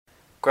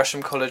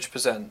Gresham College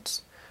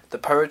presents The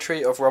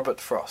Poetry of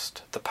Robert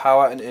Frost, The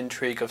Power and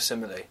Intrigue of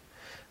Simile,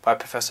 by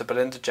Professor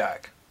Belinda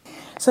Jack.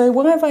 So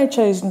why have I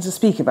chosen to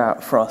speak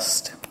about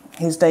Frost?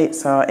 His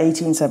dates are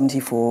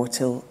 1874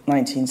 till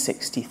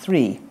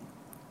 1963.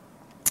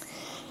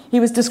 He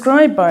was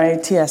described by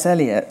T.S.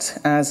 Eliot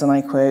as, and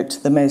I quote,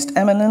 the most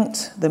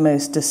eminent, the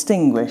most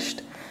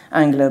distinguished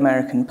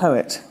Anglo-American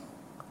poet.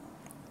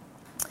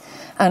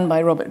 And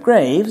by Robert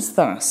Graves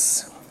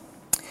thus: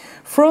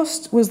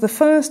 Frost was the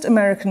first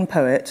American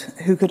poet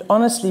who could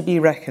honestly be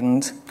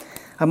reckoned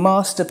a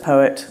master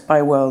poet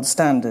by world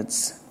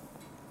standards.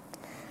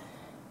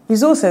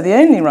 He's also the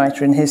only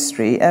writer in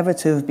history ever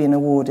to have been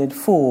awarded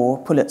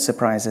 4 Pulitzer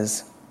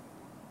Prizes.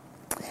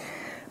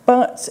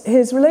 But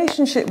his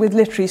relationship with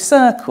literary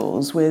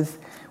circles,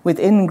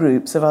 within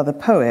groups of other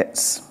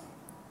poets,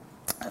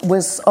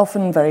 was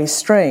often very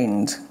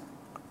strained.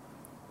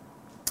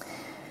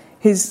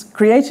 His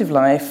creative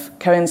life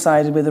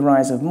coincided with the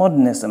rise of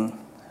modernism,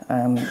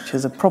 which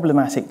is a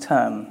problematic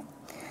term.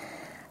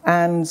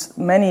 And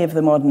many of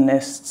the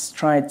modernists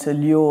tried to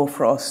lure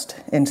Frost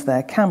into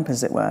their camp,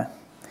 as it were,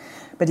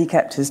 but he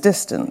kept his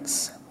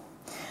distance.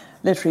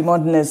 Literary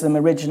modernism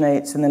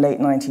originates in the late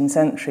 19th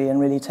century and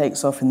really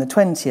takes off in the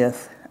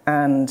 20th,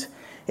 and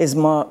is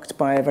marked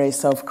by a very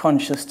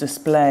self-conscious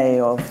display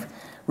of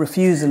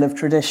refusal of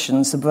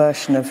tradition,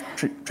 subversion of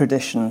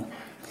tradition,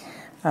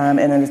 in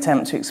an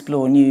attempt to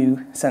explore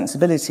new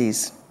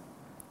sensibilities.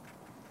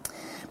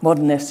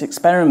 Modernists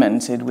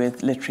experimented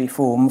with literary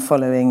form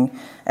following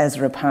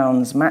Ezra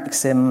Pound's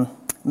maxim,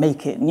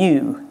 "Make it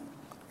new."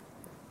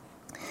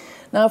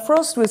 Now,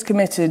 Frost was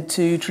committed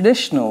to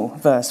traditional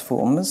verse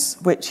forms,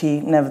 which he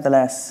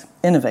nevertheless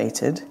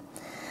innovated,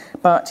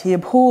 but he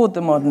abhorred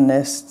the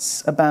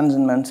modernists'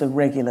 abandonment of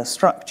regular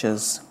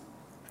structures.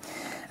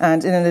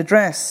 And in an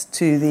address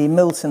to the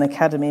Milton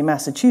Academy,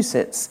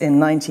 Massachusetts in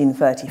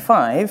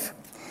 1935,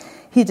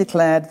 he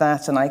declared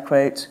that, and I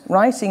quote,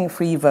 "Writing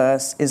free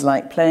verse is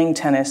like playing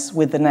tennis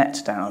with the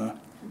net down."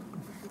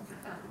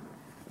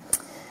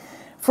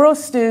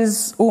 Frost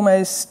is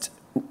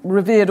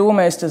revered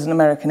almost as an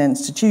American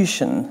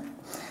institution,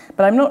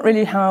 but I'm not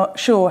really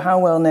sure how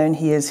well known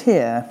he is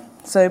here.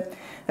 So,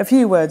 a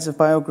few words of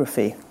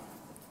biography.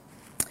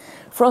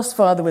 Frost's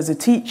father was a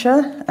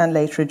teacher and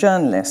later a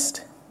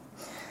journalist.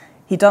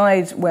 He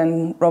died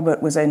when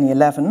Robert was only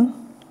 11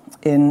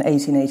 in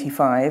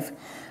 1885,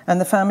 and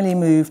the family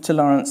moved to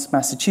Lawrence,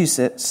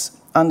 Massachusetts,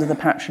 under the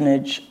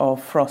patronage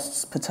of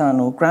Frost's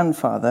paternal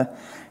grandfather,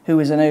 who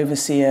was an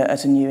overseer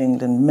at a New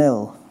England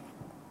mill.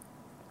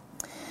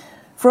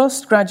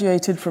 Frost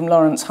graduated from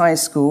Lawrence High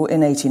School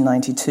in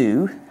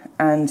 1892,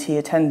 and he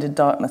attended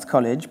Dartmouth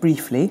College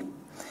briefly,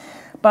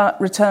 but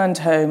returned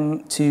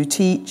home to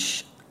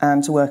teach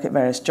and to work at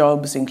various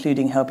jobs,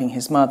 including helping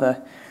his mother,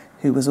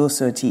 who was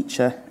also a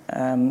teacher,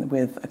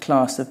 with a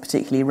class of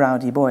particularly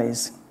rowdy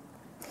boys.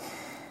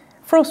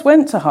 Frost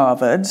went to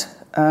Harvard,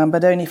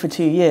 but only for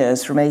 2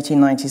 years, from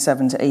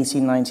 1897 to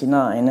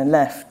 1899, and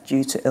left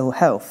due to ill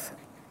health.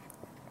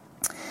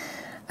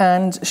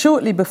 And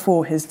shortly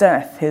before his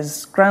death,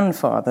 his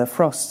grandfather,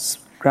 Frost's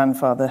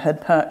grandfather,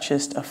 had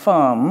purchased a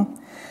farm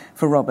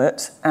for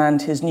Robert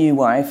and his new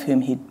wife,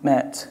 whom he'd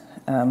met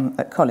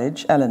at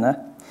college, Eleanor,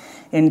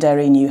 in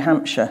Derry, New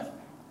Hampshire.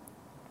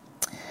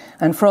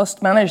 And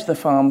Frost managed the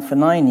farm for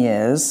 9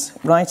 years,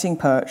 writing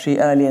poetry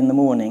early in the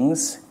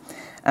mornings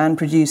and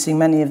producing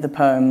many of the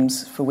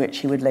poems for which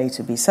he would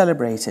later be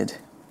celebrated.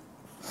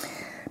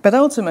 But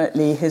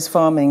ultimately, his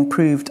farming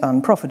proved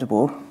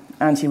unprofitable,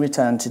 and he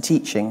returned to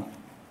teaching.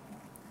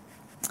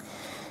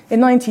 In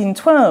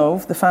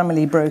 1912, the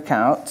family broke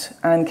out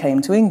and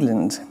came to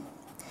England,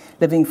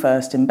 living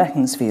first in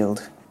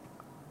Beaconsfield.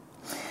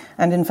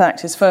 And in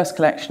fact, his first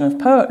collection of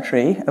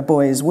poetry, A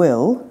Boy's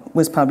Will,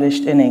 was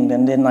published in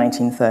England in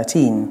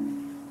 1913.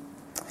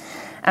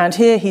 And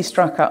here he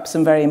struck up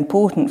some very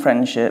important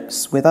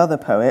friendships with other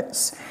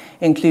poets,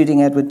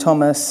 including Edward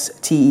Thomas,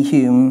 T.E.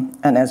 Hume,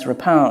 and Ezra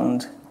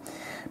Pound.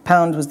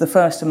 Pound was the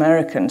first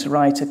American to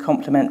write a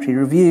complimentary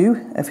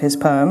review of his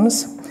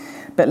poems,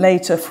 but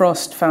later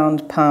Frost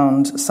found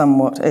Pound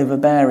somewhat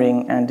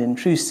overbearing and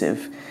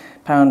intrusive.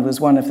 Pound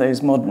was one of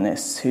those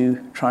modernists who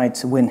tried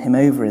to win him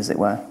over, as it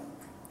were.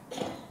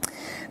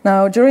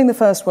 Now, during the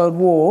First World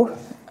War,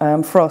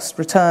 Frost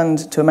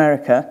returned to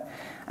America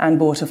and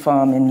bought a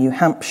farm in New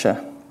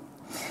Hampshire.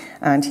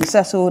 And he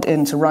settled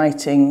into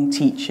writing,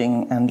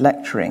 teaching, and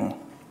lecturing.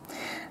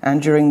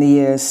 And during the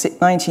years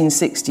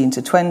 1916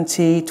 to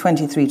 20,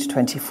 23 to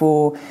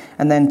 24,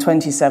 and then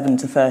 27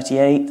 to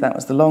 38, that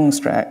was the long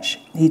stretch,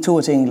 he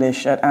taught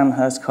English at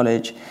Amherst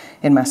College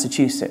in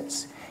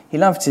Massachusetts. He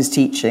loved his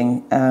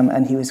teaching,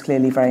 and he was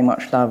clearly very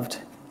much loved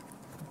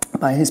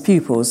by his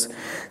pupils.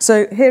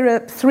 So here are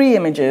 3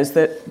 images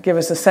that give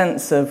us a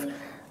sense of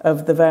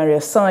the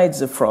various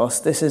sides of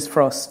Frost. This is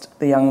Frost,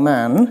 the young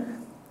man.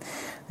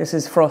 This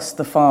is Frost,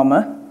 the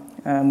farmer,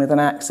 with an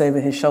axe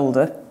over his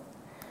shoulder.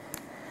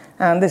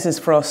 And this is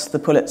Frost, the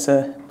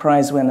Pulitzer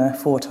Prize winner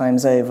 4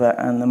 times over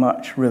and the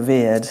much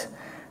revered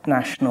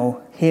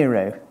national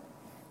hero.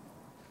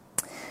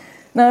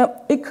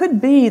 Now, it could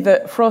be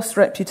that Frost's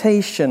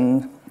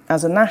reputation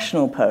as a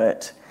national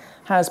poet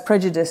has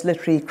prejudiced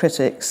literary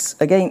critics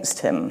against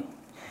him.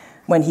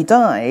 When he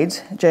died,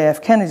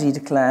 J.F. Kennedy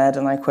declared,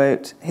 and I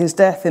quote, "His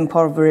death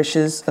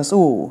impoverishes us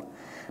all,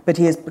 but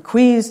he has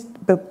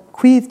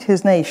bequeathed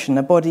his nation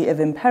a body of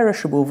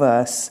imperishable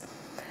verse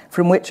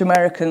from which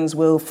Americans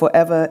will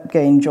forever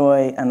gain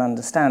joy and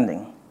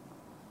understanding."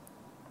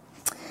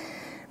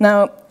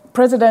 Now,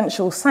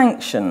 presidential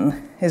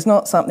sanction is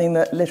not something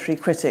that literary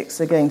critics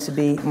are going to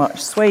be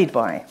much swayed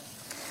by.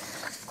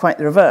 Quite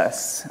the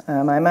reverse.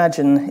 I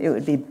imagine it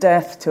would be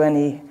death to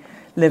any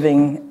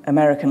living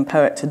American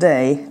poet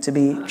today to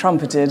be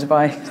trumpeted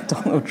by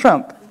Donald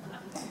Trump.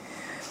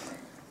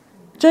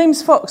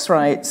 James Fox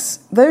writes,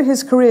 "Though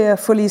his career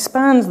fully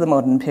spans the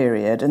modern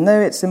period, and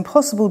though it's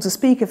impossible to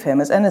speak of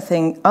him as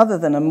anything other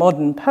than a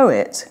modern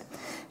poet,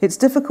 it's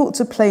difficult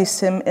to place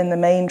him in the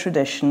main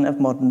tradition of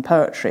modern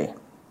poetry."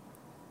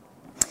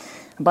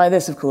 By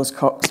this, of course,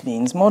 Cox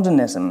means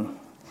modernism.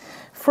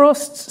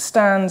 Frost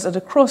stands at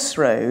a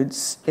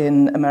crossroads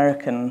in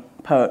American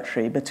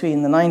poetry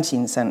between the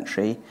 19th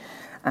century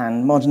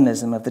and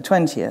modernism of the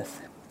 20th.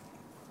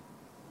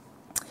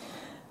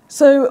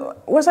 So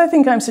what I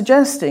think I'm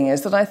suggesting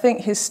is that I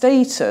think his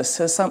status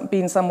has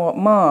been somewhat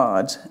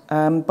marred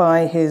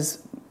by his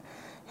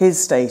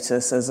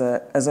status as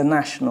a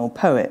national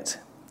poet,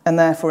 and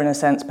therefore, in a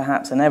sense,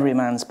 perhaps an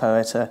everyman's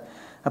poet,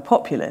 a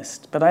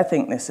populist. But I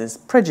think this is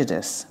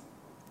prejudice.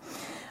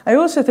 I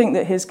also think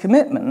that his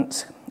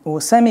commitment, or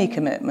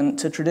semi-commitment,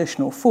 to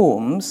traditional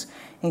forms,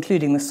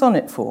 including the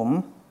sonnet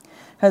form,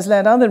 has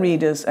led other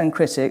readers and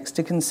critics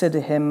to consider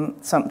him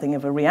something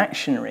of a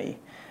reactionary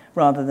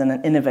rather than an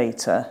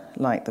innovator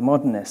like the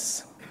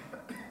modernists.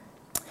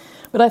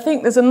 But I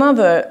think there's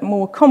another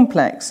more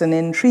complex and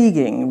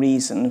intriguing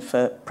reason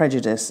for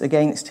prejudice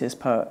against his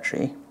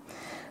poetry,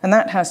 and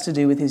that has to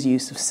do with his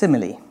use of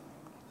simile,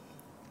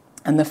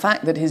 and the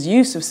fact that his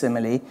use of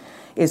simile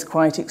is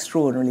quite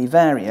extraordinarily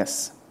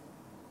various.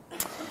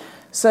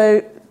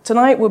 So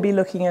tonight we'll be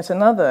looking at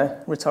another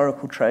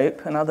rhetorical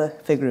trope, another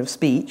figure of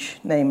speech,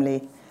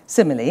 namely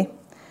simile,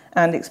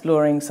 and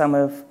exploring some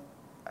of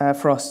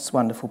Frost's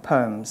wonderful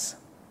poems.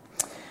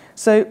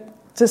 So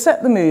to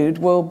set the mood,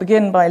 we'll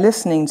begin by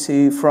listening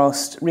to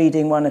Frost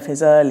reading one of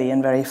his early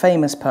and very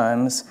famous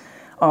poems,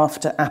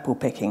 After Apple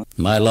Picking.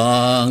 My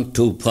long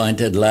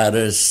two-pointed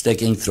ladder's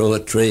sticking through a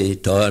tree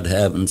toward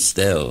heaven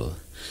still.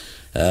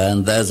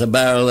 And there's a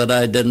barrel that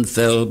I didn't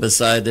fill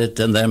beside it,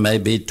 and there may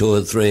be 2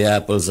 or 3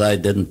 apples I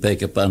didn't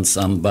pick upon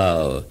some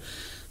bough.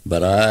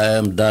 But I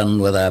am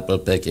done with apple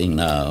picking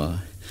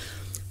now.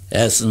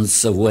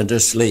 Essence of winter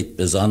sleep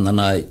is on the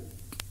night,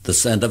 the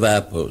scent of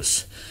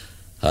apples.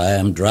 I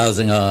am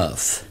drowsing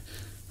off.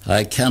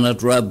 I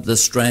cannot rub the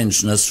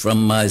strangeness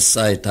from my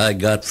sight I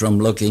got from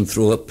looking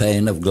through a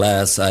pane of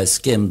glass I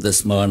skimmed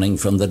this morning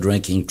from the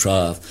drinking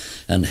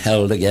trough and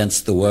held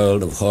against the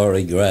world of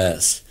hoary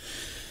grass.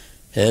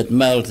 It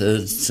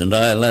melted, and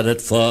I let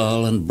it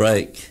fall and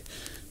break,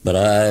 but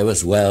I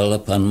was well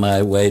upon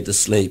my way to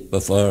sleep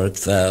before it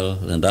fell,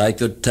 and I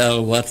could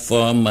tell what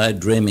form my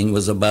dreaming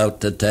was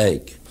about to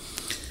take.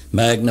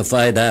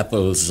 Magnified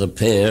apples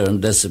appear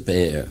and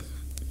disappear,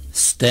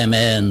 stem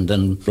end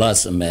and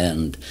blossom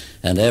end,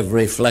 and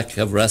every fleck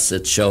of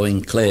russet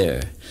showing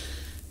clear.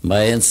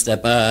 My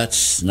instep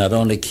arch not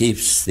only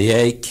keeps the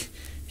ache,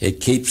 it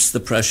keeps the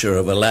pressure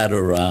of a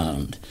ladder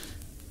round.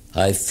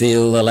 I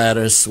feel the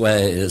ladder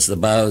sway as the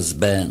boughs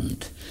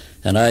bend,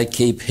 and I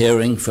keep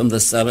hearing from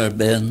the cellar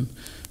bin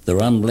the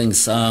rumbling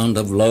sound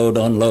of load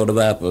on load of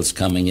apples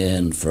coming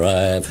in, for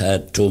I have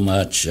had too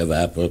much of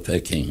apple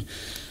picking.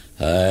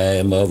 I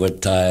am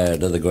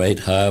overtired of the great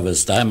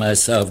harvest I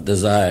myself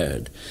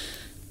desired.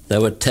 There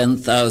were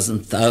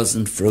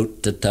 10,000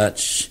 fruit to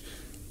touch,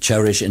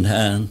 cherish in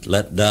hand,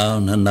 let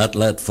down and not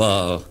let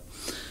fall.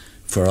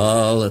 For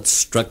all that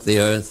struck the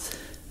earth,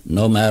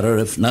 no matter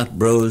if not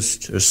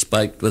bruised or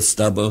spiked with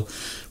stubble,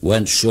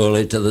 went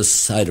surely to the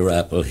cider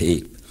apple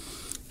heap,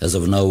 as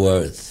of no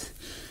worth.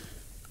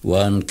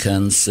 One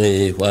can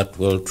see what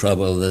will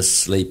trouble this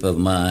sleep of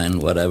mine,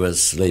 whatever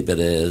sleep it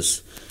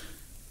is.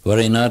 Were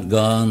he not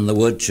gone, the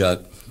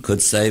woodchuck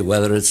could say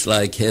whether it's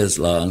like his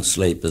long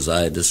sleep as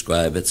I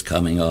describe its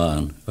coming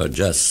on, or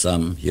just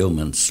some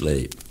human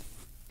sleep.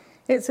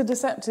 It's a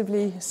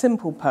deceptively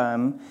simple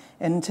poem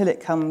until it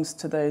comes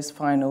to those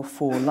final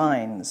 4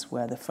 lines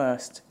where the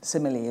first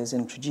simile is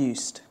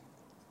introduced.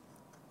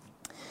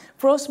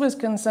 Frost was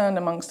concerned,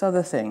 amongst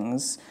other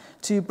things,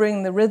 to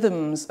bring the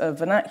rhythms of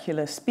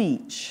vernacular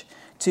speech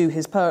to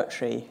his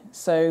poetry,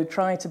 so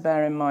try to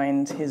bear in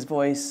mind his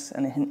voice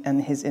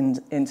and his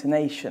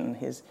intonation,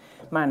 his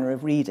manner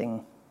of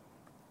reading.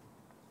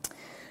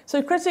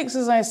 So critics,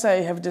 as I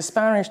say, have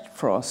disparaged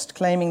Frost,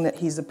 claiming that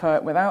he's a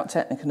poet without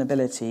technical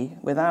ability,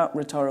 without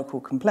rhetorical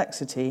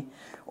complexity,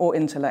 or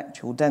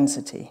intellectual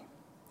density.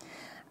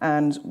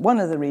 And one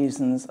of the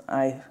reasons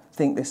I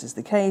think this is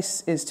the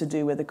case is to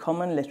do with a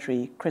common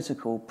literary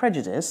critical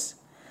prejudice,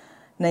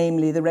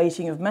 namely the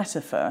rating of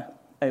metaphor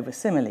over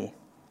simile.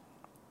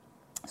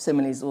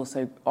 Simile is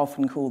also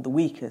often called the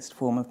weakest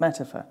form of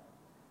metaphor.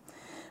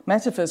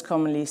 Metaphor is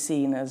commonly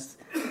seen as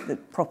the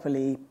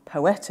properly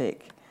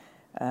poetic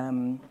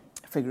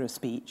figure of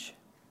speech,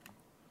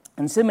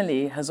 and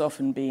simile has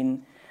often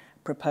been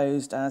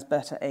proposed as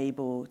better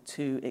able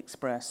to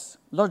express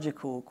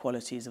logical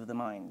qualities of the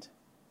mind.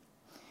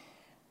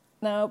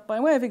 Now, by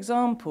way of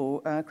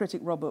example, critic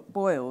Robert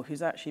Boyle,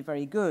 who's actually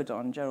very good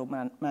on Gerald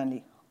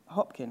Manley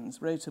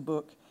Hopkins, wrote a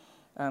book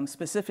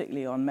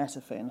specifically on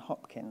metaphor in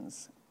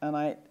Hopkins, and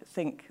I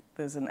think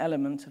there's an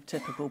element of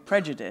typical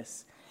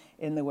prejudice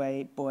in the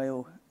way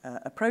Boyle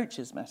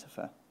approaches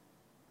metaphor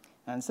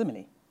and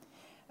simile.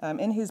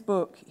 In his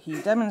book,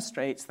 he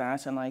demonstrates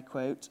that, and I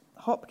quote,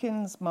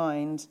 Hopkins'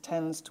 mind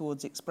tends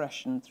towards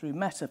expression through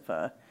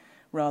metaphor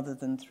rather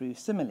than through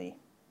simile.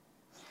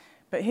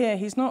 But here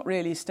he's not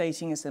really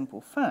stating a simple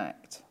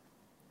fact.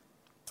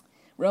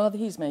 Rather,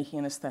 he's making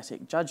an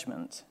aesthetic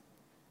judgment.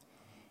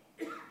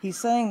 He's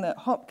saying that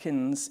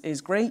Hopkins is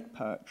great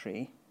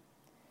poetry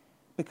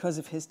because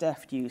of his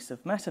deft use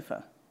of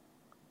metaphor.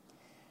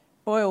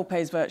 Boyle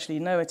pays virtually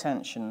no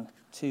attention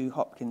to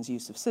Hopkins'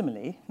 use of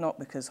simile, not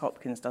because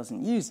Hopkins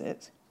doesn't use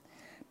it,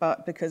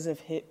 but because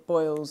of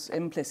Boyle's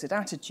implicit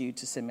attitude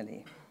to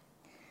simile.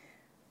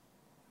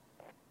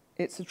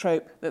 It's a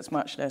trope that's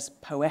much less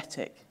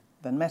poetic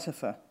than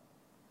metaphor.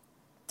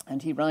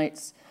 And he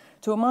writes,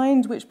 to a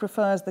mind which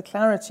prefers the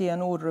clarity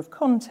and order of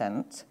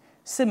content,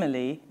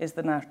 simile is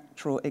the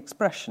natural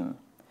expression.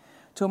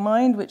 To a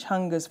mind which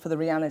hungers for the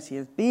reality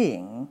of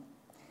being,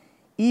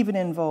 even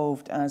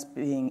involved as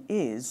being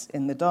is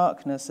in the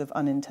darkness of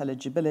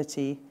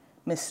unintelligibility,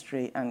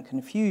 mystery, and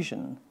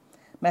confusion,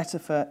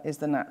 metaphor is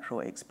the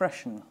natural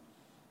expression.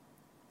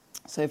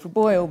 So for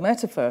Boyle,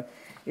 metaphor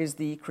is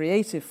the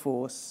creative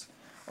force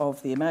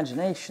of the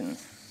imagination.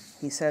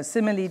 He says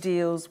simile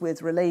deals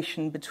with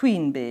relation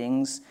between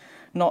beings,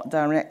 not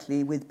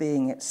directly with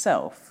being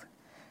itself.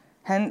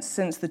 Hence,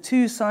 since the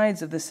two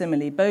sides of the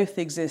simile both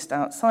exist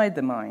outside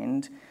the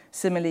mind,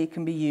 simile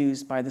can be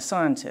used by the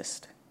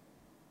scientist.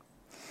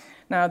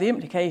 Now, the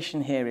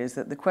implication here is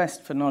that the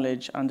quest for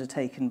knowledge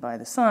undertaken by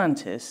the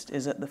scientist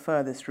is at the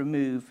furthest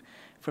remove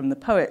from the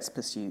poet's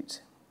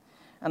pursuit,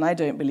 and I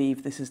don't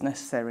believe this is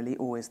necessarily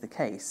always the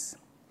case.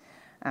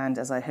 And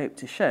as I hope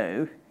to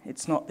show,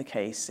 it's not the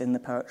case in the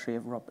poetry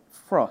of Robert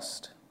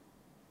Frost.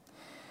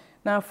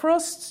 Now,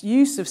 Frost's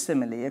use of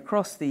simile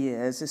across the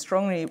years is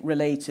strongly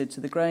related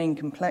to the growing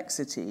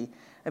complexity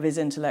of his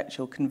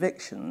intellectual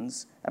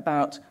convictions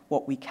about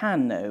what we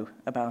can know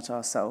about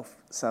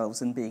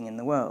ourselves and being in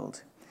the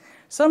world.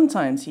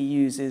 Sometimes he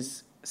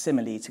uses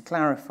simile to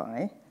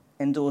clarify,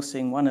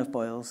 endorsing one of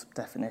Boyle's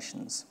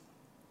definitions.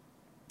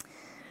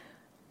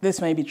 This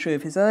may be true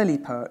of his early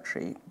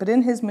poetry, but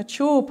in his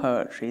mature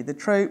poetry, the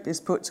trope is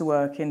put to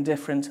work in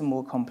different and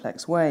more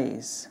complex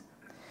ways.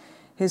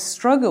 His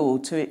struggle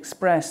to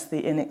express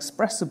the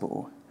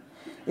inexpressible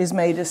is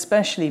made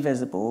especially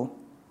visible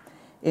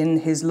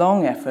in his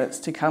long efforts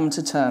to come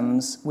to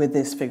terms with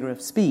this figure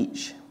of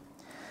speech,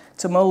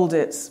 to mould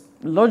its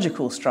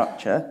logical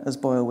structure, as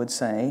Boyle would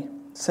say,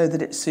 so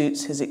that it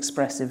suits his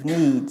expressive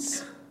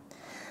needs.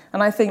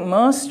 And I think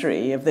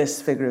mastery of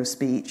this figure of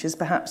speech is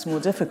perhaps more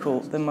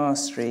difficult than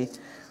mastery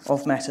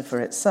of metaphor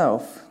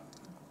itself.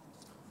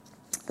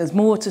 There's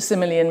more to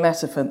simile and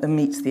metaphor than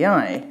meets the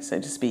eye,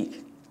 so to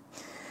speak.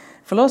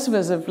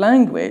 Philosophers of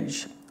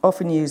language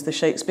often use the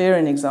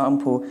Shakespearean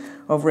example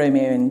of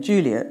Romeo and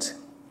Juliet.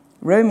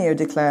 Romeo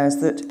declares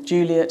that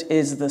Juliet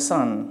is the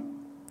sun.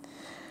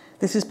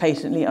 This is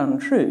patently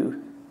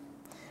untrue.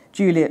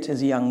 Juliet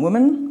is a young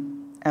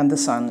woman, and the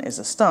sun is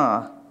a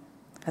star.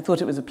 I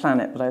thought it was a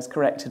planet, but I was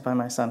corrected by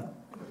my son.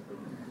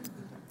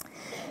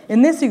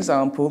 In this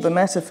example, the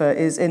metaphor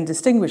is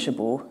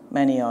indistinguishable,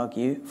 many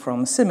argue,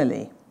 from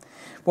simile.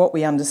 What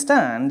we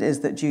understand is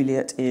that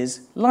Juliet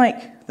is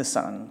like the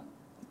sun,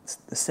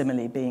 the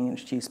simile being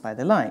introduced by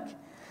the like.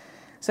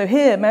 So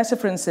here,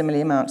 metaphor and simile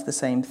amount to the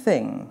same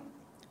thing.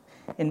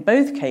 In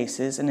both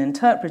cases, an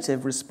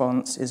interpretive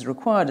response is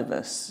required of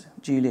us.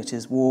 Juliet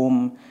is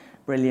warm,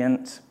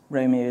 brilliant,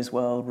 Romeo's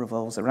world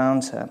revolves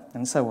around her,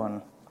 and so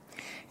on.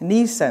 In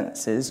these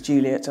senses,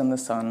 Juliet and the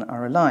sun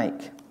are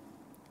alike.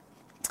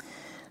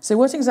 So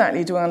what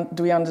exactly do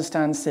we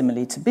understand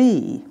simile to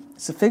be?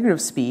 It's a figure of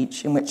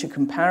speech in which a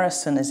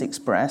comparison is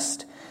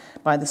expressed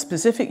by the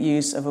specific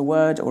use of a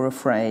word or a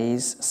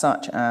phrase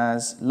such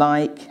as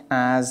like,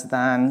 as,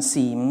 than,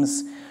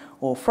 seems,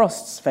 or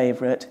Frost's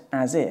favourite,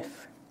 as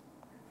if.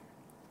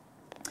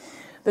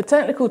 The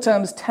technical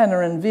terms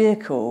tenor and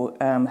vehicle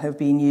have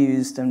been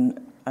used and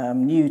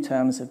new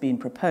terms have been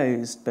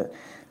proposed, but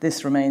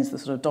this remains the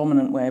sort of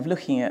dominant way of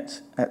looking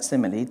at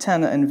simile,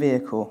 tenor and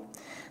vehicle.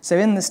 So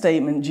in the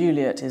statement,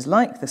 Juliet is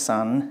like the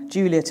sun,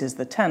 Juliet is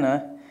the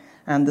tenor,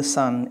 and the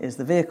sun is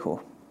the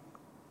vehicle.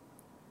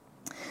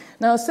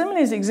 Now,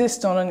 similes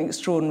exist on an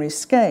extraordinary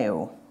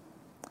scale,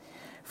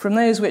 from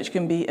those which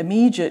can be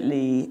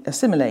immediately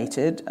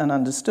assimilated and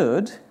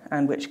understood,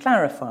 and which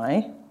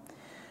clarify,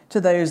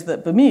 to those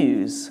that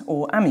bemuse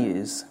or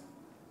amuse.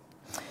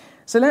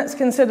 So let's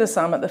consider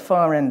some at the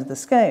far end of the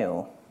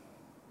scale.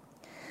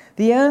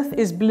 The earth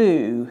is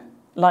blue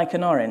like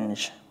an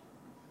orange.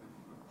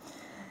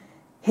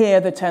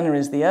 Here the tenor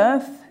is the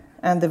earth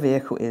and the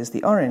vehicle is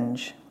the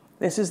orange.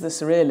 This is the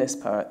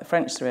surrealist poet, the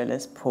French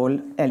surrealist Paul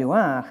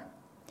Éluard.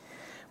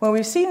 Well,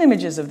 we've seen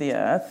images of the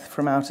earth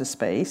from outer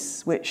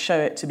space which show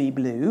it to be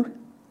blue,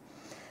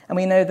 and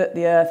we know that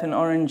the earth and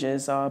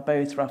oranges are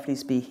both, roughly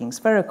speaking,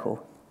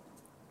 spherical.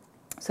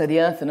 So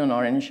the earth and an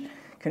orange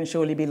can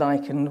surely be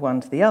likened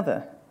one to the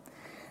other.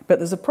 But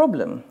there's a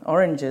problem.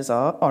 Oranges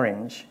are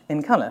orange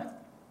in colour.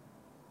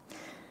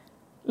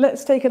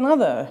 Let's take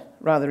another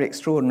rather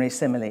extraordinary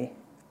simile.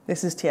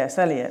 This is T.S.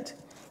 Eliot.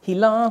 He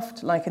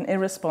laughed like an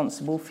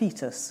irresponsible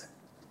fetus.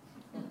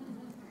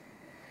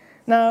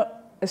 Now,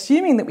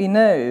 assuming that we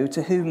know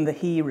to whom the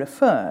he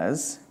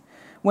refers,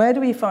 where do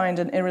we find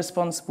an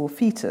irresponsible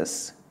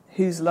fetus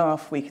whose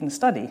laugh we can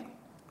study?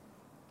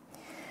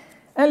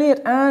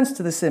 Eliot adds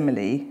to the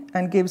simile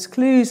and gives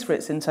clues for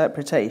its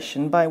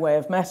interpretation by way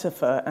of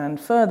metaphor and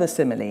further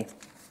simile.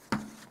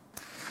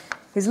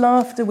 His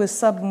laughter was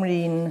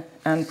submarine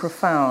and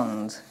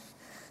profound,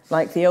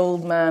 like the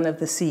old man of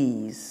the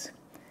seas,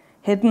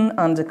 hidden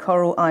under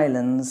coral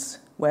islands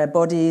where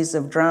bodies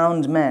of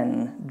drowned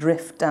men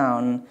drift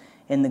down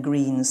in the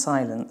green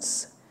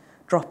silence,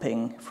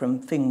 dropping from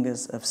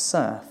fingers of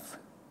surf.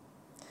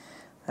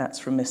 That's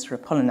from Mr.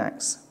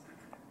 Apollinax.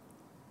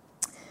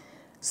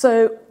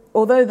 So,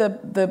 although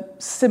the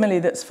simile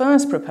that's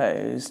first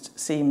proposed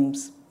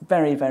seems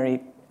very,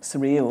 very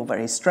surreal,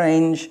 very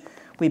strange,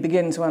 we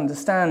begin to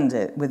understand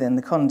it within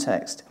the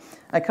context.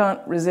 I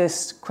can't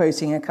resist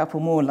quoting a couple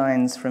more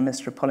lines from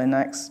Mr.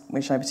 Apollinax,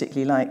 which I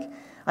particularly like.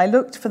 I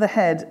looked for the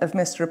head of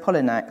Mr.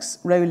 Apollinax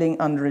rolling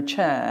under a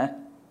chair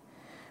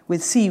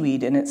with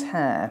seaweed in its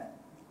hair.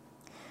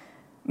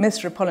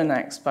 Mr.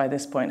 Apollinax, by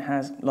this point,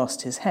 has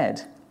lost his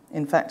head.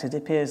 In fact, it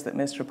appears that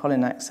Mr.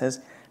 Apollinax has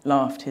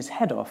laughed his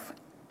head off.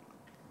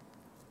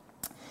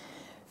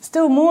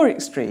 Still more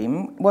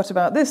extreme, what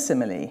about this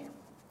simile?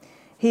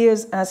 He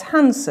is as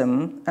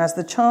handsome as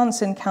the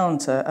chance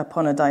encounter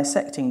upon a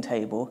dissecting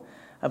table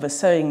of a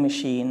sewing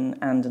machine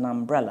and an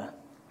umbrella.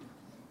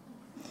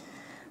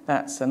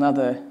 That's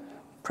another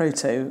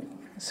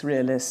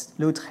proto-surrealist,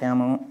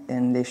 Lautréamont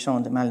in Les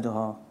Chants de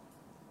Maldoror.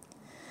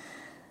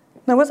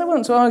 Now, what I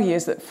want to argue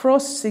is that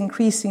Frost's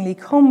increasingly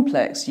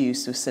complex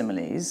use of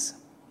similes,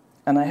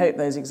 and I hope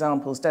those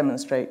examples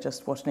demonstrate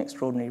just what an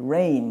extraordinary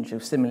range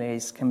of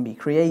similes can be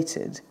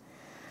created,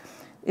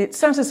 it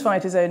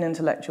satisfied his own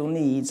intellectual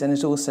needs, and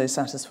it also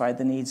satisfied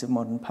the needs of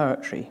modern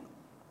poetry.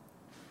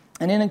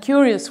 And in a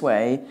curious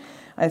way,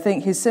 I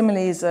think his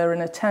similes are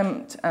an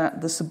attempt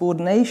at the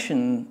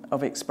subordination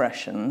of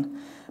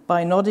expression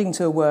by nodding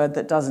to a word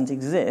that doesn't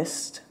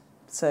exist.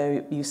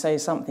 So you say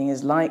something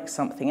is like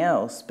something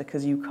else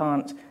because you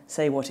can't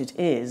say what it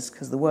is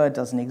because the word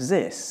doesn't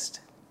exist.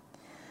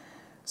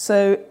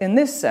 So in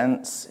this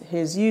sense,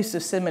 his use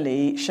of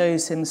simile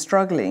shows him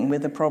struggling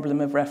with the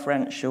problem of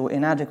referential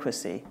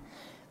inadequacy.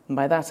 And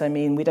by that I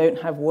mean we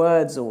don't have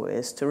words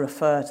always to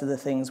refer to the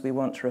things we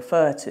want to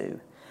refer to.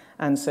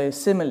 And so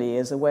simile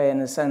is a way,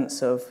 in a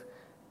sense, of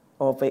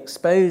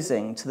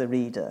exposing to the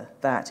reader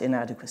that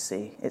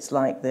inadequacy. It's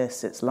like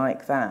this, it's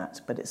like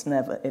that, but it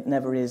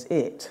never is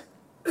it.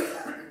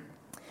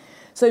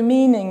 So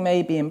meaning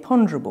may be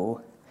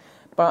imponderable,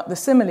 but the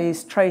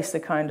similes trace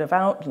a kind of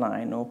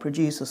outline or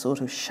produce a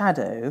sort of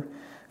shadow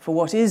for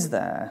what is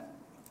there.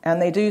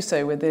 And they do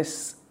so with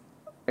this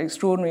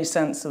extraordinary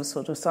sense of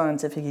sort of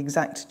scientific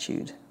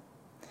exactitude.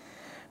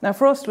 Now,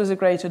 Frost was a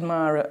great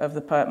admirer of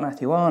the poet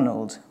Matthew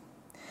Arnold.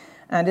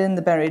 And in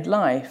The Buried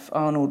Life,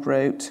 Arnold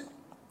wrote,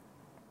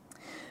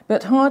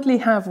 "But hardly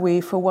have we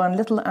for one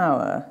little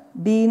hour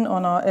been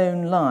on our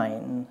own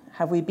line,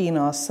 have we been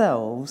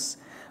ourselves,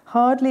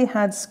 hardly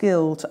had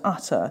skill to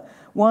utter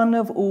one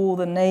of all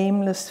the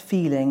nameless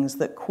feelings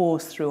that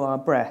course through our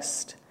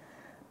breast,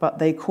 but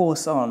they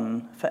course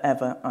on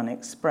forever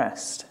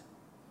unexpressed."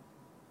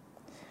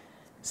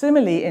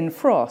 Simile in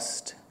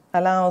Frost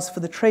allows for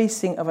the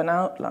tracing of an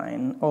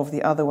outline of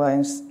the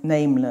otherwise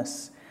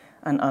nameless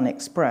and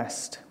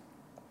unexpressed.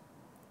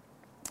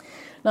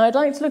 Now, I'd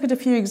like to look at a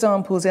few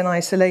examples in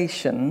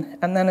isolation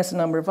and then at a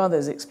number of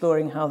others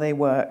exploring how they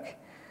work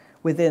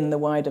within the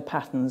wider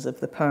patterns of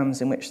the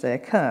poems in which they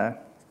occur.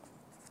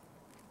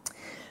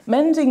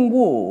 Mending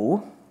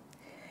Wall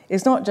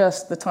is not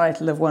just the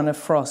title of one of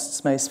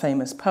Frost's most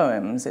famous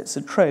poems, it's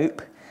a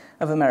trope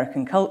of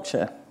American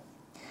culture.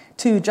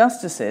 Two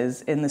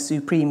justices in the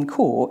Supreme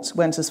Court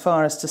went as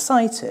far as to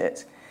cite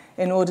it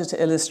in order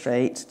to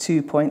illustrate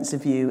two points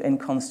of view in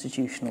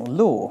constitutional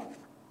law.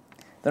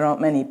 There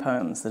aren't many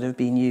poems that have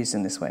been used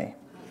in this way.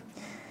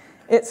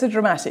 It's a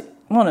dramatic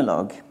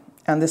monologue,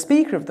 and the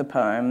speaker of the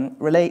poem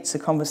relates a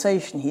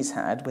conversation he's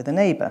had with a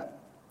neighbour.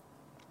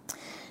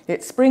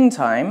 It's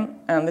springtime,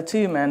 and the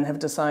two men have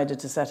decided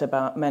to set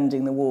about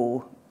mending the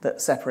wall that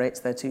separates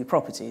their two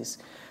properties.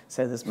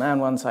 So there's man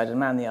one side and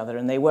man the other,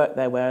 and they work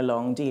their way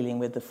along dealing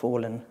with the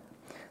fallen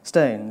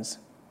stones.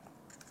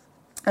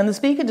 And the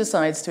speaker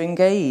decides to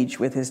engage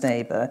with his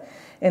neighbour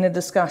in a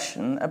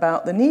discussion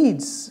about the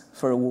needs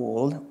for a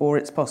wall or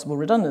its possible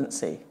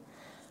redundancy.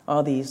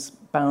 are these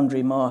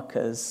boundary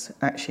markers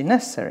actually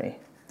necessary?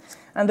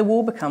 And the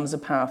wall becomes a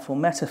powerful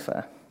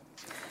metaphor.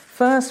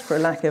 First, for a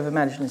lack of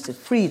imaginative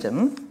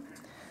freedom,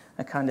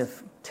 a kind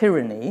of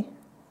tyranny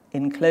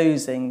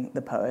enclosing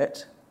the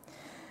poet.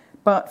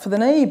 But for the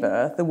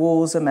neighbour, the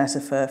wall's a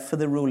metaphor for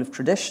the rule of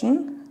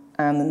tradition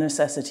and the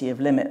necessity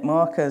of limit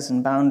markers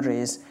and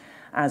boundaries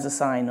as a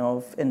sign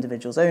of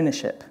individual's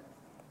ownership.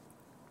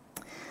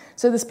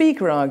 So the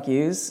speaker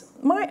argues,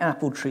 my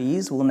apple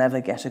trees will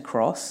never get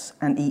across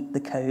and eat the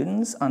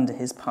cones under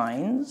his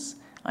pines,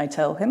 I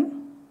tell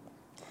him.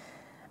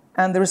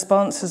 And the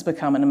response has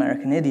become an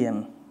American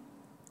idiom.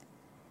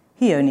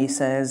 He only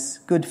says,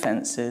 good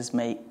fences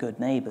make good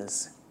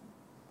neighbours.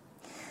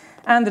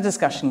 And the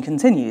discussion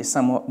continues,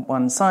 somewhat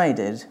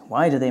one-sided.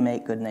 Why do they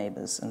make good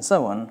neighbours? And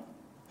so on.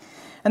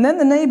 And then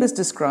the neighbour's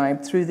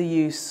described through the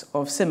use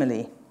of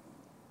simile.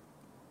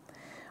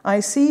 I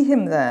see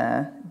him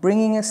there,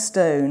 bringing a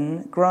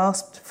stone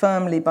grasped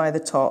firmly by the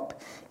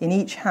top in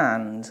each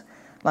hand,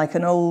 like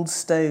an old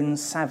stone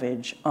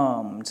savage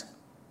armed.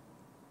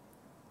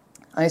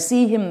 I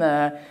see him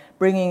there,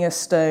 bringing a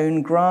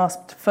stone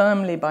grasped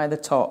firmly by the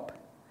top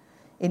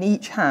in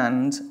each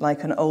hand,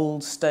 like an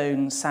old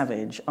stone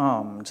savage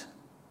armed.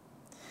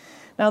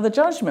 Now, the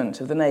judgment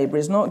of the neighbour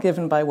is not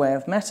given by way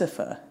of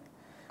metaphor.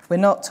 We're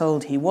not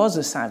told he was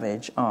a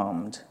savage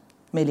armed,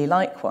 merely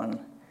like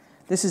one.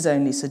 This is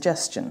only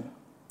suggestion.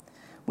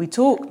 We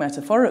talk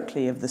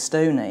metaphorically of the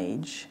Stone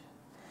Age,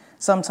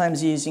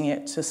 sometimes using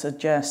it to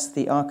suggest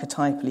the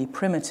archetypally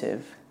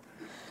primitive.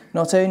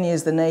 Not only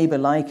is the neighbour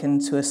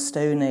likened to a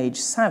Stone Age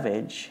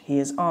savage, he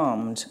is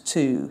armed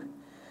too,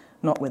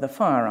 not with a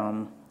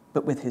firearm,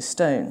 but with his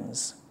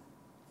stones.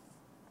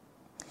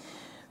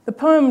 The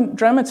poem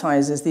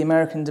dramatises the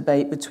American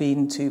debate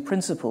between two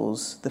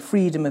principles, the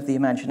freedom of the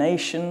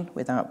imagination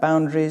without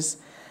boundaries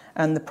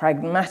and the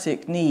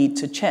pragmatic need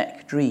to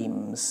check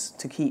dreams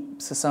to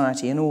keep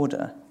society in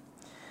order.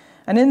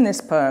 And in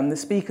this poem, the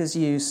speaker's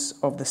use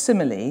of the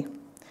simile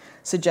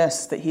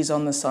suggests that he's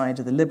on the side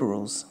of the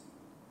liberals.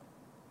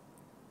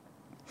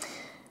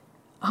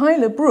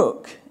 Hyla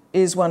Brook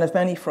is one of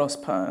many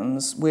Frost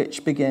poems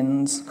which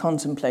begins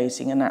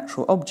contemplating a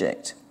natural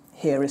object,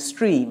 here a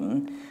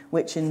stream,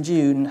 which in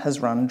June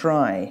has run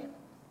dry.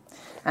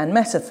 And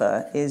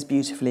metaphor is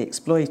beautifully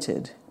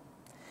exploited.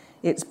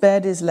 Its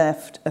bed is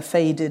left a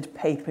faded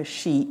paper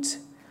sheet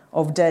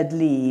of dead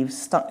leaves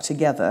stuck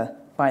together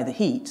by the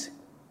heat.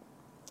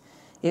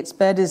 Its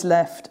bed is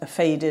left a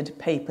faded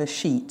paper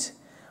sheet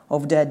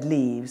of dead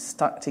leaves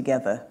stuck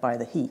together by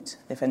the heat.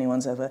 If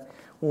anyone's ever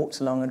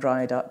walked along a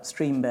dried up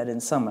stream bed in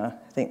summer,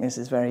 I think this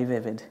is very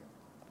vivid.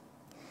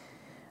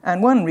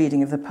 And one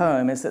reading of the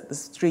poem is that the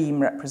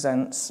stream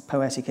represents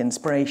poetic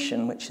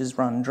inspiration, which has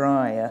run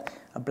dry,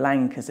 a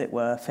blank, as it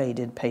were,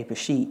 faded paper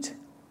sheet.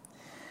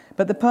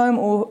 But the poem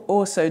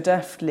also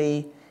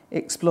deftly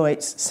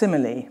exploits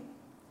simile.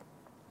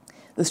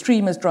 The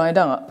stream has dried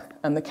up,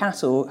 and the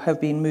cattle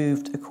have been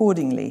moved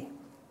accordingly.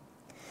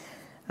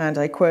 And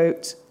I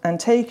quote, and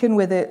taken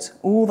with it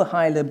all the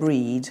Hyla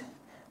breed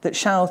that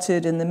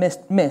shouted in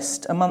the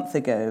mist a month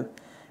ago,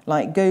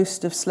 like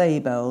ghost of sleigh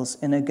bells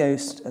in a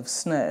ghost of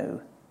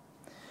snow.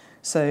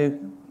 So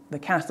the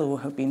cattle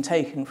have been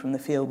taken from the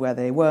field where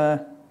they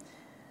were,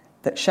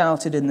 that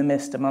shouted in the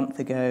mist a month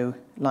ago,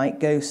 like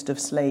ghost of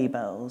sleigh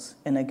bells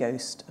in a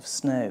ghost of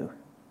snow.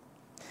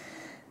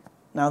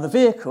 Now the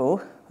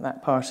vehicle,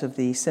 that part of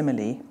the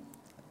simile,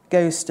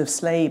 ghost of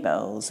sleigh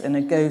bells in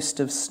a ghost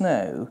of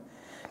snow,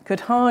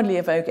 could hardly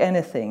evoke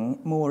anything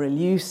more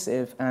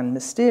elusive and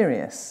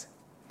mysterious.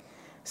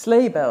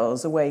 Sleigh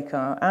bells awake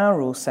our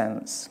aural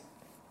sense,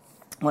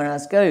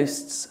 whereas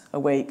ghosts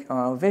awake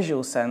our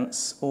visual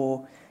sense,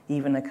 or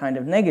even a kind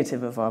of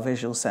negative of our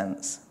visual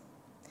sense.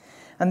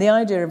 And the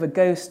idea of a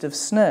ghost of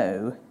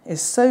snow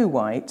is so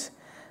white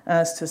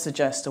as to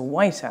suggest a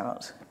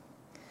whiteout.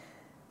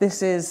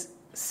 This is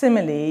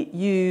simile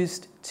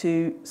used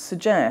to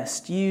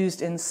suggest,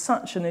 used in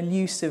such an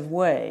elusive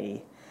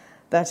way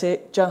that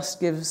it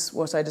just gives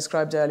what I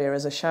described earlier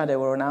as a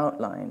shadow or an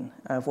outline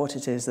of what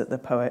it is that the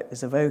poet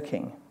is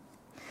evoking.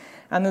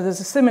 And there's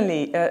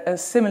a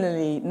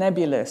similarly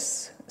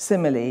nebulous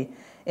simile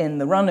in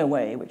The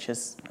Runaway, which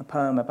is a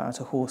poem about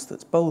a horse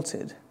that's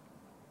bolted.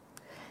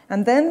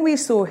 And then we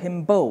saw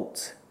him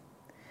bolt.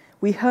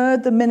 We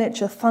heard the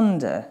miniature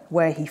thunder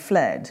where he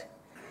fled,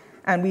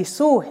 and we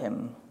saw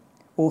him,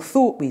 or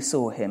thought we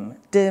saw him,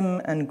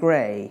 dim and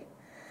grey,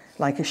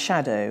 like a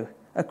shadow,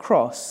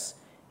 across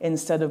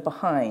instead of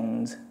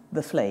behind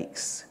the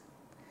flakes.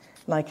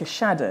 Like a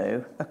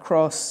shadow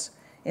across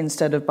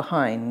instead of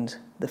behind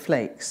the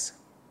flakes.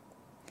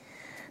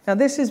 Now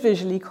this is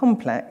visually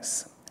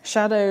complex.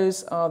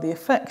 Shadows are the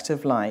effect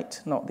of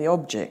light, not the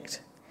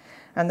object.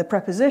 And the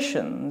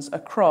prepositions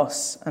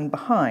across and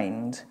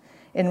behind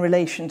in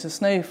relation to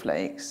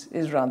snowflakes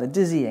is rather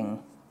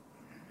dizzying.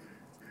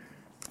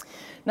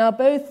 Now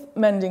both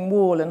Mending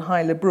Wall and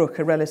Hyla Brook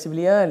are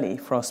relatively early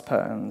Frost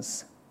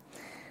poems.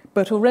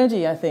 But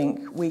already, I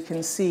think, we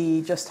can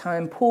see just how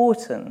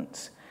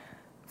important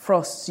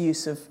Frost's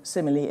use of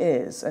simile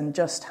is and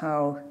just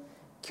how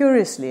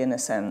Curiously, in a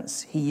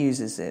sense, he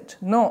uses it,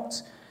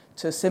 not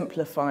to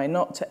simplify,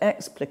 not to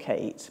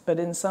explicate, but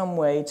in some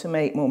way to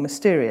make more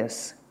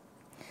mysterious.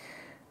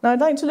 Now, I'd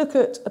like to look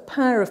at a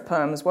pair of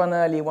poems, one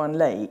early, one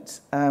late,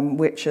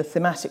 which are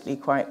thematically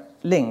quite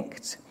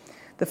linked.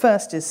 The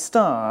first is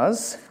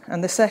Stars,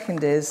 and the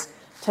second is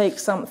Take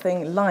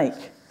Something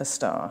Like a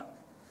Star.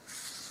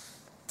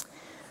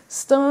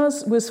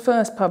 Stars was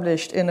first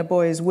published in A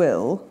Boy's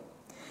Will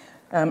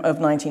of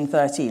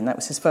 1913. That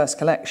was his first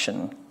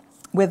collection,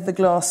 with the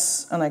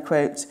gloss, and I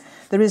quote,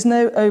 "There is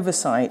no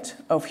oversight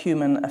of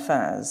human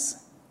affairs."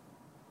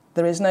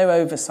 There is no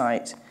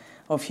oversight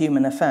of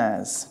human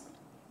affairs.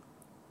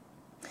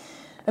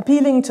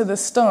 Appealing to the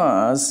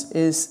stars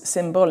is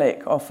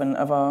symbolic often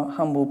of our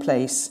humble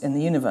place in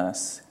the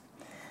universe,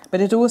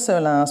 but it also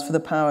allows for the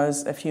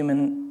powers of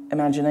human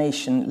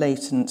imagination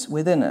latent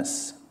within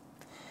us.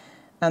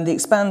 And the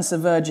expanse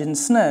of virgin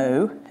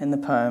snow in the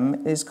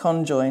poem is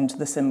conjoined to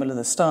the symbol of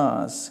the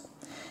stars.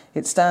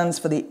 It stands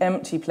for the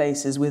empty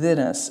places within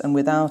us and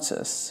without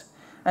us,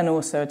 and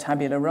also a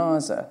tabula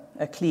rasa,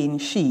 a clean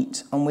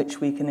sheet on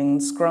which we can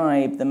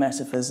inscribe the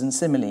metaphors and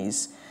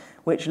similes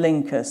which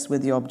link us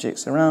with the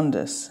objects around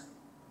us.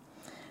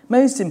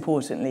 Most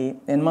importantly,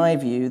 in my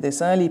view,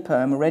 this early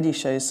poem already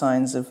shows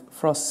signs of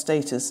Frost's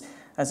status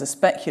as a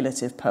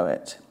speculative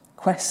poet,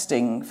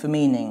 questing for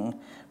meaning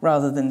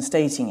rather than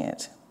stating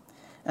it,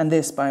 and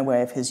this by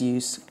way of his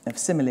use of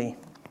simile.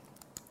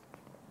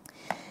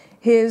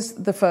 Here's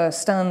the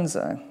first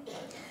stanza.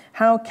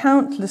 "How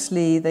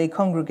countlessly they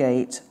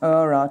congregate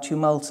o'er our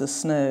tumultuous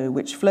snow,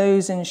 which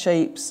flows in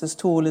shapes as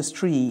tall as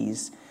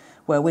trees,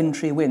 where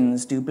wintry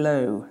winds do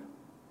blow."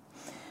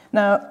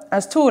 Now,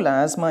 as tall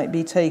as might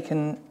be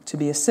taken to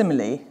be a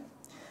simile,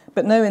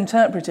 but no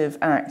interpretive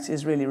act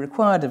is really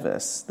required of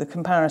us. The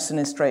comparison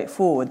is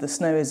straightforward. The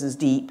snow is as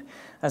deep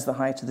as the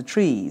height of the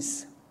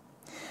trees.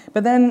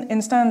 But then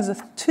in stanza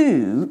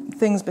 2,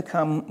 things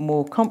become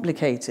more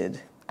complicated.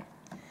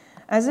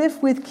 "As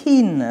if with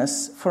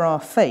keenness for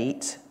our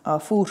fate, our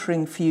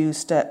faltering few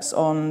steps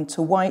on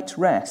to white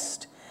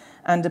rest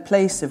and a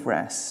place of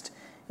rest,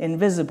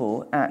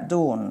 invisible at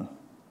dawn."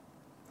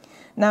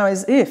 Now,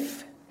 as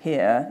if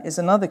here is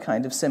another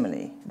kind of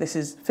simile. This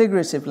is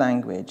figurative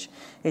language.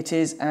 It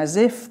is as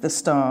if the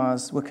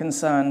stars were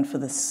concerned for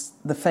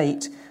the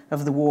fate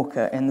of the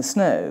walker in the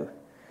snow,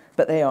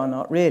 but they are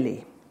not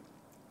really.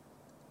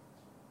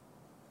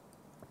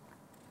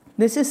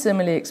 This is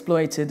similarly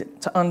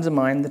exploited to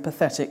undermine the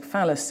pathetic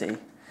fallacy.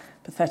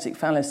 Pathetic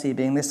fallacy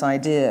being this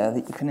idea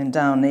that you can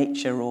endow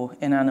nature or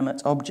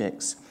inanimate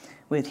objects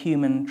with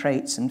human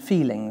traits and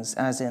feelings,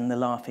 as in the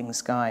laughing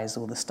skies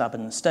or the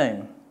stubborn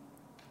stone.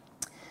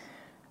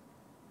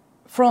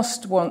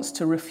 Frost wants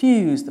to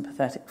refuse the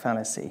pathetic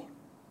fallacy,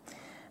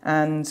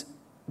 and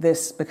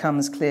this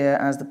becomes clear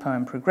as the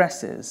poem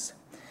progresses.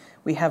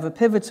 We have a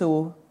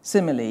pivotal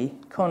simile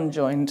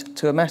conjoined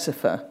to a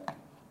metaphor.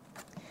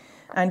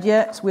 "And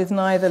yet, with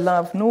neither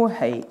love nor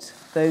hate,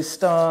 those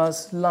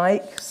stars,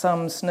 like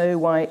some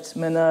snow-white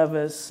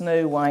Minerva's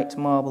snow-white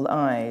marble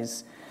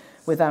eyes,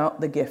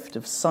 without the gift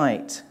of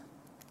sight."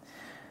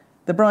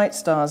 The bright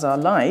stars are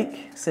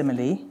like,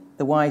 simile,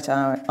 the white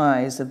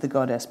eyes of the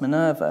goddess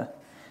Minerva,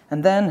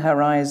 and then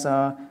her eyes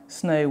are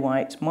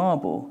snow-white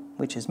marble,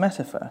 which is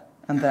metaphor,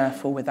 and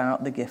therefore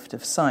without the gift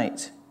of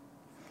sight.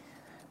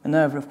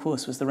 Minerva, of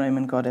course, was the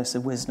Roman goddess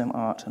of wisdom,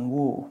 art, and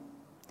war.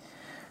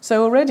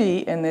 So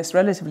already in this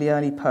relatively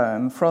early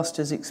poem, Frost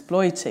is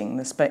exploiting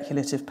the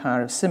speculative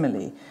power of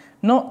simile,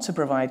 not to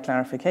provide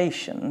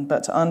clarification,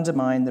 but to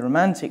undermine the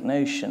romantic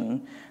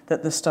notion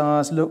that the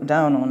stars look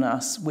down on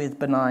us with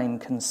benign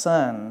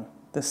concern.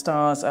 The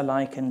stars are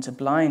likened to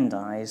blind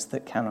eyes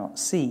that cannot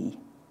see.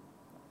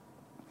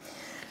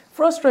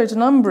 Frost wrote a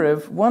number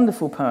of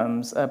wonderful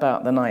poems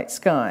about the night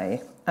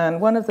sky,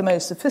 and one of the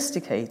most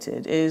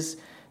sophisticated is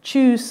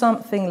Choose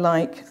Something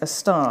Like a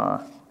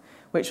Star,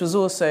 which was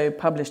also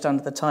published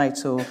under the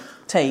title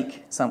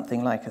Take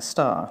Something Like a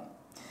Star.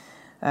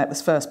 It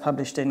was first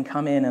published in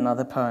Come In and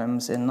Other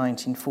Poems in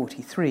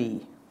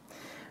 1943.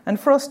 And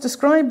Frost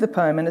described the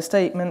poem in a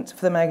statement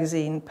for the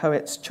magazine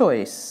Poet's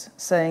Choice,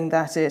 saying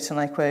that it, and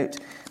I quote,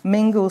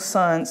 "mingles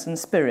science and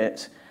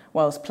spirit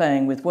whilst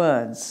playing with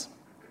words."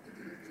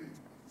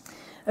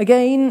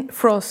 Again,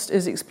 Frost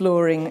is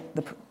exploring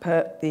the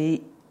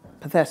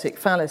pathetic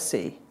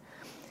fallacy.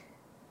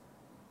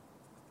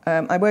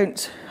 I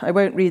won't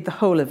read the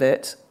whole of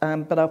it,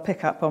 but I'll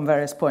pick up on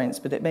various points,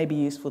 but it may be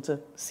useful to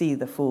see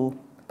the full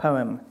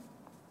poem.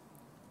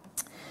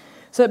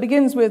 So it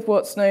begins with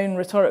what's known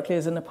rhetorically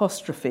as an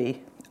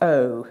apostrophe,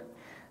 O,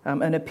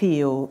 an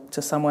appeal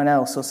to someone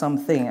else or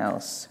something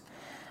else.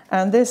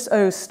 And this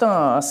O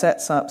star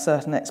sets up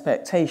certain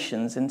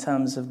expectations in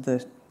terms of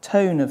the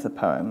tone of the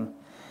poem.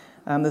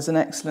 There's an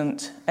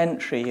excellent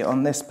entry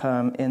on this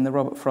poem in the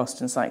Robert Frost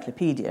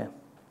Encyclopedia.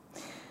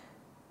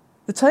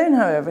 The tone,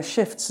 however,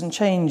 shifts and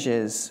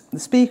changes. The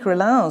speaker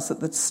allows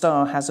that the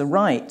star has a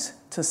right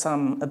to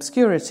some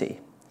obscurity,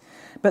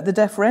 but the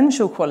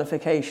deferential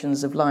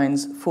qualifications of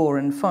lines 4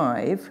 and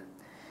 5,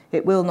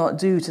 "It will not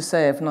do to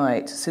say of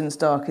night, since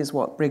dark is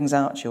what brings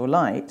out your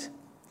light."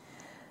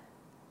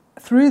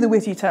 Through the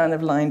witty turn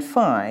of line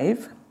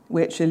 5,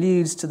 which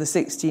alludes to the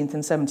 16th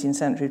and 17th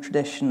century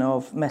tradition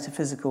of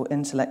metaphysical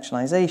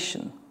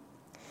intellectualization.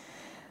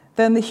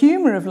 Then the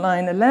humour of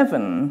line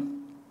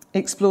 11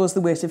 explores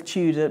the wit of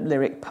Tudor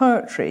lyric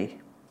poetry.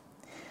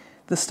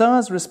 The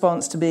star's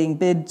response to being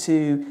bid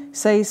to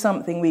say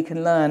something we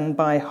can learn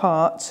by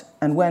heart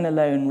and when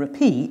alone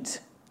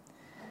repeat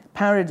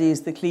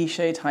parodies the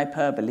cliched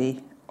hyperbole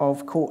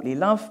of courtly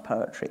love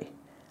poetry.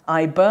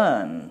 I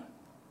burn.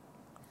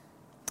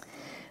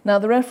 Now,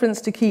 the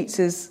reference to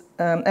Keats's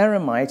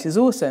eremite is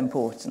also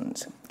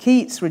important.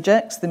 Keats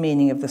rejects the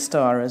meaning of the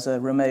star as a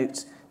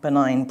remote,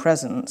 benign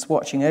presence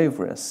watching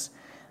over us,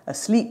 a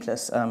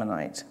sleepless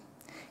eremite.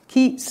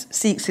 Keats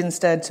seeks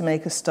instead to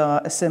make a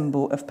star a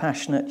symbol of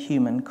passionate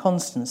human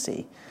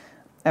constancy,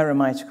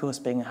 eremite, of course,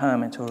 being a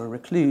hermit or a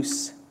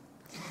recluse.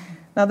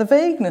 Now, the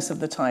vagueness of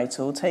the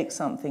title, "Take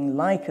Something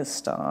Like a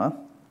Star,"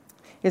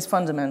 is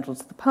fundamental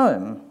to the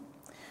poem.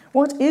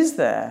 What is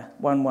there,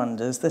 one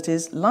wonders, that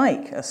is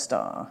like a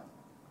star?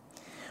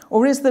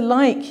 Or is the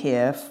like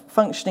here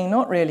functioning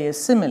not really as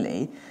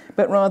simile,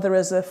 but rather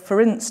as a for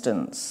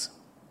instance?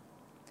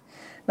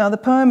 Now, the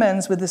poem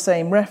ends with the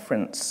same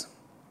reference.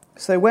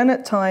 So when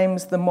at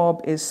times the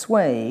mob is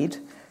swayed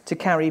to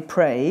carry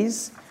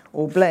praise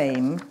or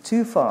blame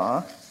too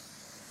far,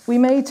 we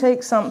may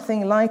take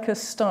something like a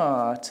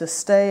star to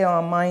stay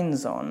our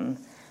minds on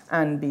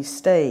and be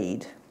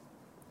stayed.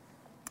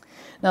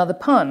 Now, the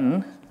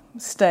pun,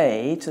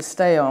 stay, to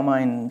stay our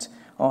mind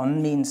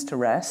on, means to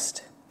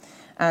rest,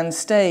 and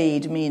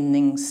stayed,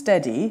 meaning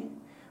steady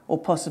or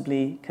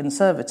possibly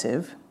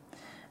conservative,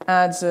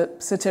 adds a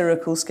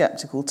satirical,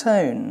 sceptical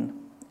tone.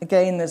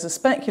 Again, there's a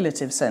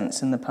speculative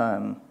sense in the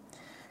poem.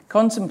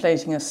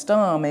 Contemplating a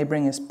star may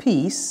bring us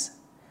peace,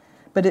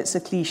 but it's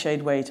a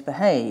cliched way to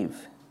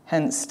behave,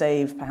 hence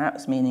stave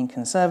perhaps meaning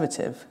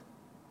conservative.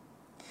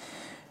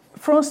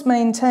 Frost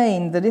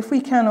maintained that if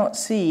we cannot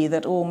see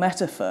that all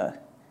metaphor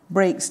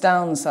breaks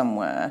down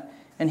somewhere,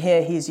 and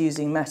here he's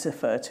using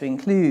metaphor to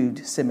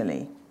include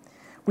simile,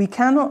 we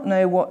cannot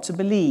know what to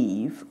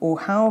believe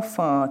or how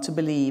far to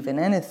believe in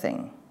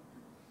anything.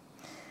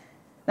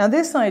 Now,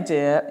 this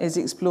idea is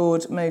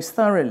explored most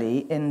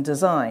thoroughly in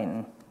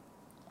design.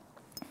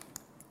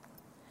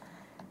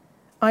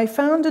 I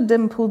found a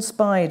dimpled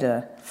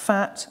spider,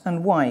 fat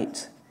and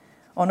white,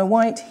 on a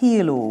white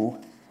heel-all.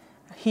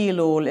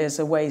 Heel-all is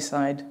a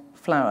wayside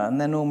flower, and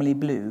they're normally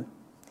blue.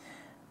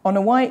 On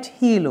a white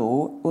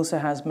heel-all also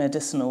has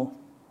medicinal,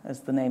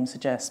 as the name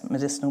suggests,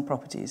 medicinal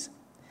properties.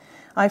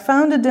 I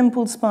found a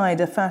dimpled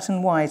spider, fat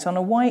and white, on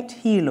a white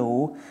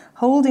heel-all,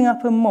 holding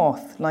up a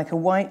moth like a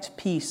white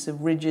piece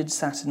of rigid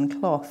satin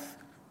cloth.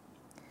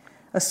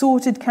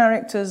 Assorted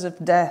characters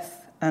of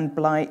death and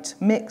blight,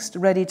 mixed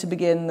ready to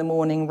begin the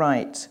morning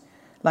rite,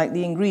 like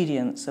the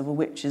ingredients of a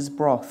witch's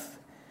broth.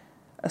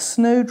 A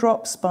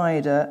snowdrop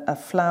spider, a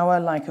flower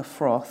like a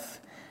froth,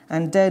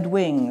 and dead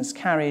wings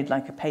carried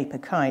like a paper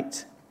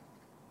kite.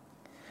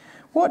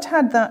 What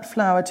had that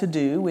flower to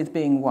do with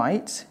being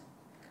white?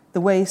 The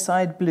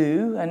wayside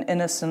blue, an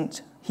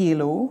innocent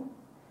heel-all?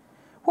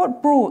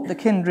 What brought the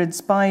kindred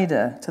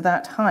spider to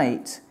that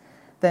height,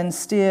 then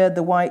steered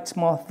the white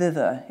moth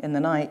thither in the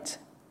night?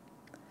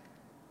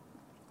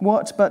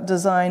 What but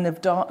design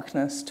of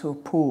darkness to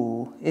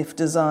appall, if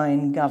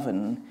design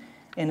govern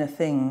in a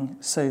thing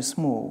so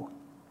small?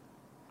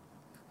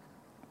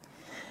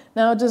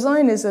 Now,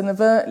 design is an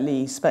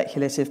overtly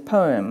speculative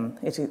poem.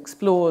 It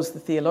explores the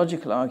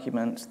theological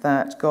argument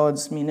that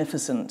God's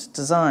munificent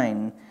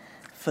design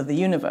for the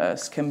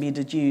universe can be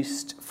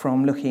deduced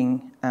from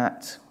looking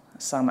at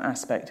some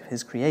aspect of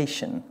his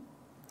creation.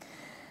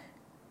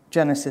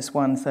 Genesis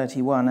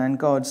 1:31, and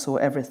God saw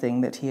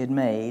everything that he had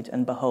made,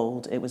 and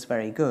behold, it was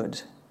very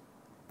good.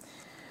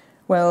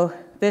 Well,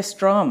 this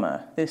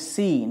drama, this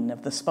scene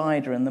of the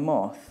spider and the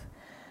moth,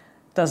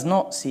 does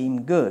not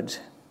seem good.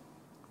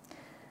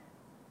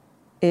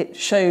 It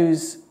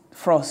shows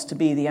Frost to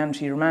be the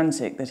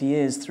anti-romantic that he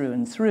is through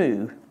and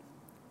through.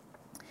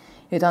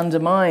 It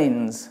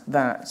undermines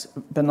that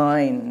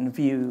benign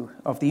view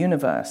of the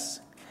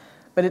universe,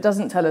 but it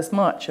doesn't tell us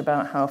much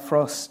about how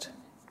Frost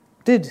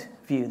did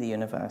view the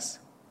universe.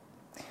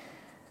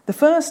 The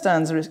first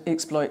stanza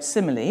exploits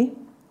simile,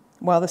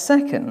 while the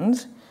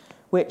second,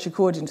 which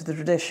according to the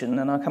tradition,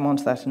 and I'll come on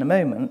to that in a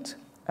moment,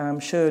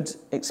 should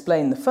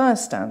explain the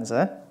first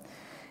stanza,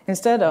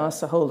 instead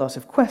asks a whole lot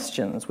of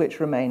questions which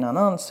remain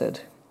unanswered.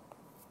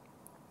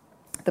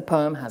 The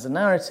poem has a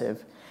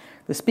narrative.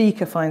 The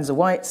speaker finds a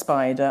white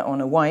spider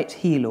on a white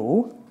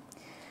heel-all,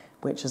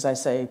 which, as I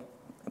say,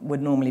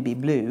 would normally be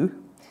blue,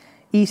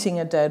 eating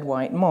a dead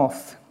white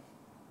moth.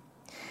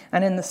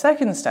 And in the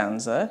second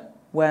stanza,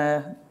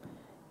 where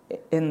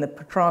in the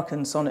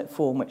Petrarchan sonnet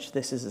form, which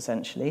this is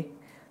essentially,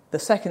 the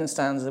second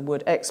stanza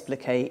would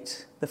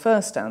explicate the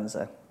first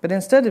stanza. But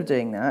instead of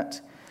doing that,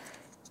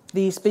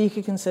 the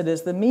speaker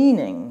considers the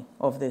meaning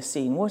of this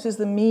scene. What is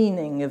the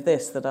meaning of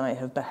this that I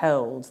have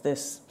beheld,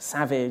 this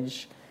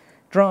savage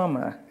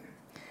drama?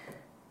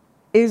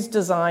 Is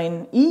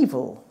design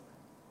evil?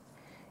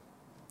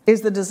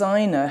 Is the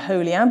designer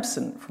wholly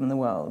absent from the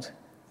world?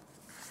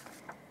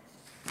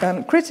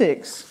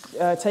 Critics,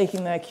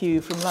 taking their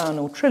cue from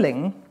Lionel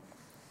Trilling,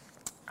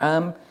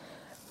 from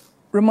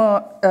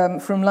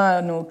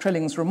Lionel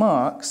Trilling's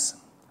remarks,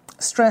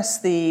 stress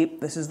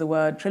this is the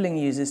word Trilling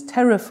uses,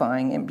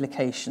 terrifying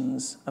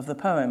implications of the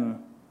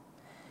poem.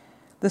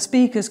 The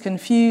speaker's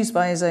confused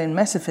by his own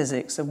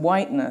metaphysics of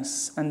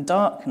whiteness and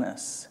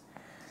darkness.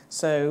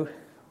 So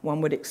one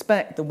would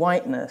expect the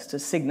whiteness to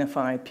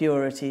signify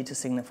purity, to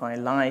signify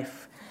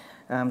life,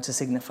 to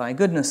signify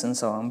goodness and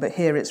so on, but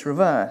here it's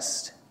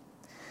reversed.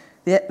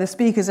 The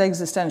speaker's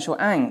existential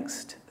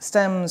angst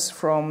stems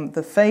from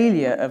the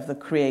failure of the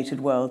created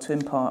world to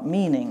impart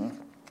meaning.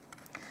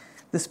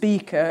 The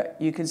speaker,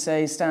 you could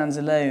say, stands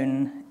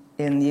alone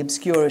in the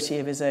obscurity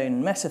of his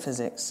own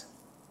metaphysics.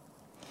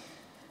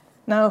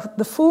 Now,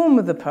 the form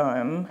of the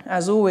poem,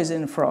 as always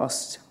in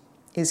Frost,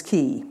 is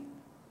key.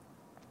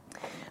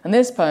 And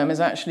this poem is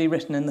actually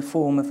written in the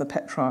form of a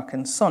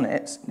Petrarchan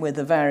sonnet with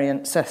a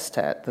variant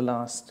sestet, the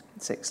last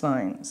 6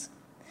 lines.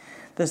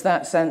 There's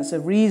that sense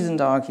of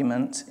reasoned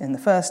argument in the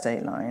first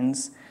 8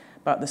 lines,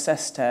 but the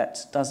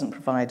sestet doesn't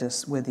provide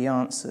us with the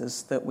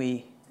answers that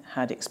we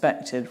had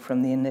expected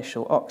from the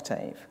initial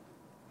octave.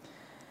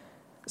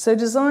 So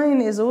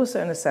design is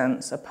also, in a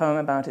sense, a poem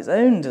about its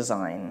own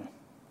design.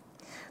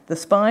 The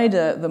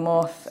spider, the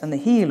moth, and the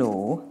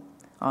heel-all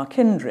are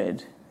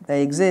kindred.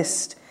 They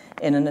exist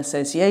in an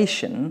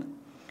association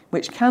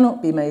which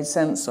cannot be made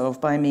sense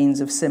of by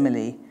means of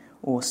simile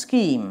or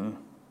scheme.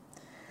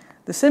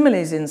 The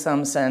similes, in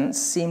some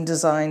sense, seem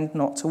designed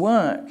not to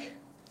work.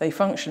 They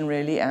function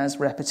really as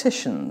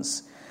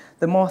repetitions.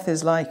 The moth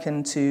is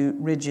likened to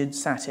rigid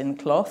satin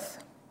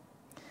cloth.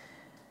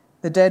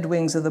 The dead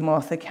wings of the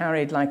moth are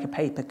carried like a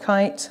paper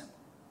kite.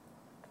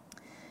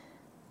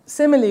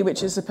 Simile,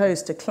 which is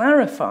supposed to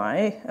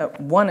clarify at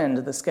one end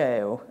of the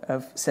scale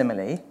of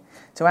simile,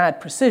 to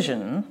add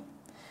precision,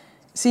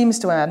 seems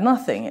to add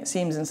nothing. It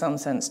seems, in some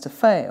sense, to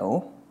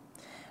fail.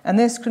 And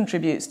this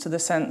contributes to the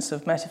sense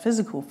of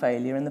metaphysical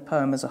failure in the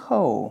poem as a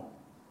whole.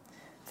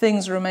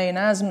 Things remain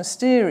as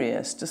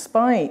mysterious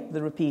despite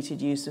the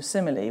repeated use of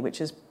simile,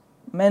 which is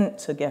meant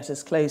to get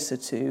us closer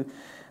to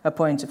a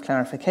point of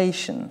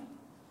clarification.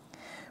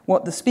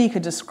 What the speaker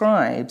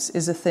describes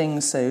is a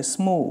thing so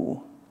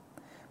small,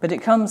 but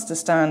it comes to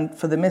stand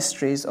for the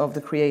mysteries of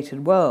the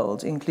created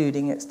world,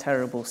 including its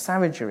terrible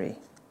savagery.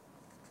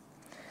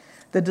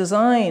 The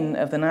design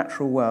of the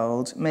natural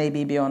world may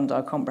be beyond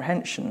our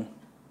comprehension.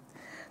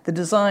 The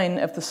design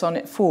of the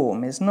sonnet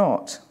form is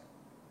not.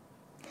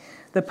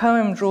 The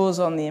poem draws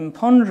on the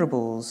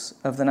imponderables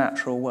of the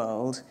natural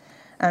world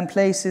and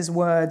places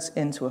words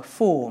into a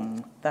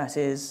form, that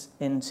is,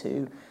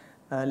 into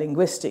a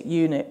linguistic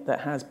unit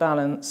that has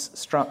balance,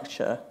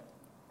 structure,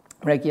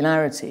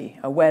 regularity,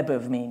 a web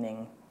of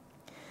meaning,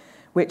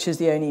 which is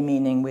the only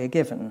meaning we're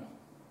given.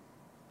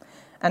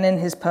 And in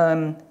his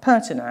poem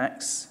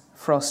Pertinax,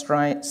 Frost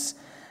writes,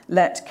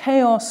 "Let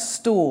chaos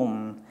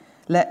storm,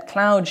 let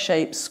cloud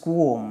shapes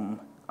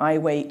swarm, I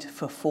wait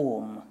for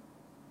form."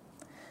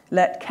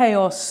 Let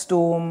chaos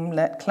storm,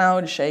 let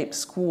cloud shapes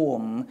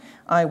swarm,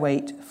 I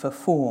wait for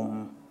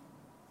form.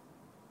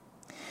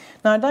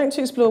 Now I'd like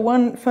to explore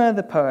one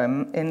further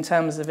poem in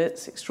terms of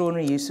its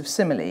extraordinary use of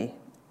simile,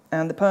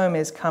 and the poem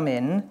is Come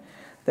In,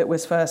 that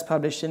was first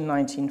published in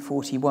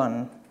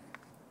 1941.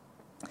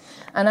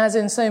 And as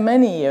in so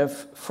many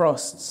of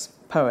Frost's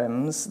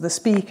poems, the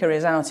speaker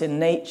is out in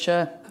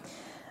nature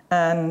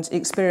and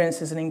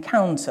experiences an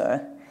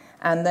encounter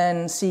and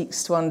then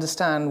seeks to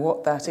understand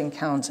what that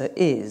encounter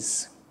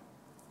is.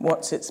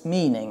 What's its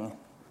meaning?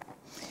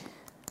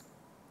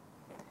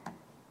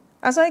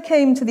 As I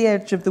came to the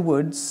edge of the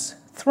woods,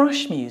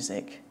 thrush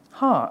music,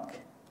 hark.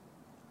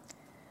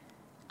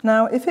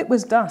 Now, if it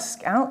was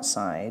dusk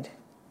outside,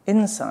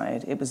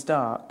 inside it was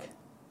dark.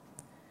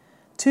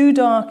 Too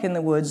dark in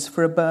the woods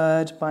for a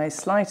bird by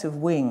sleight of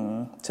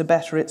wing to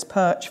better its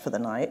perch for the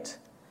night,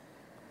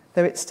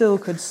 though it still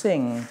could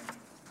sing.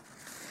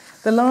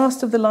 The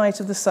last of the light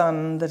of the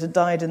sun that had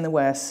died in the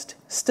west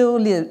still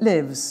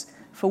lives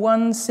for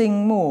one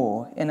sing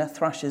more in a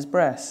thrush's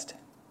breast.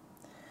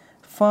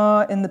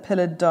 Far in the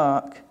pillared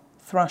dark,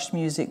 thrush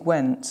music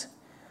went,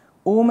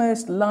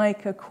 almost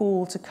like a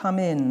call to come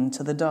in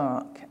to the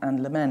dark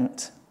and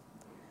lament.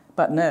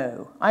 But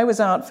no, I was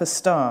out for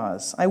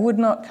stars. I would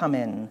not come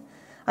in.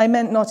 I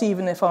meant not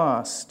even if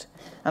asked,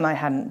 and I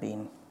hadn't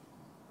been.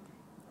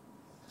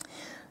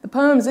 The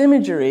poem's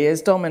imagery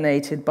is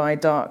dominated by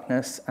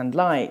darkness and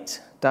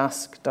light.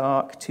 Dusk,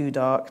 dark, too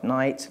dark,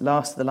 night,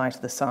 last of the light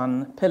of the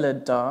sun,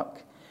 pillared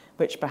dark,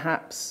 which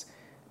perhaps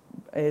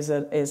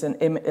excites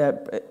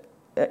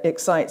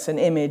an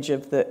image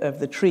of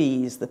the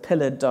trees, the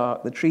pillared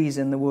dark, the trees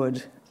in the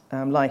wood,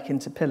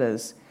 likened to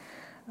pillars,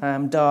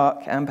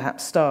 dark and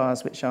perhaps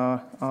stars, which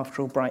are,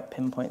 after all, bright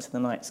pinpoints in the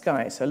night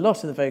sky. So a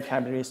lot of the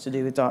vocabulary is to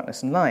do with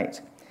darkness and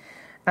light.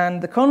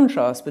 And the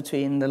contrast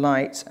between the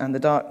light and the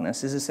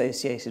darkness is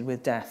associated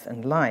with death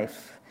and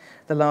life.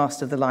 The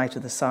last of the light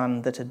of the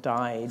sun that had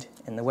died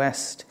in the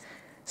west,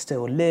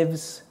 still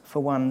lives,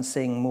 for one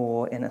sing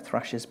more in a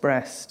thrush's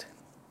breast.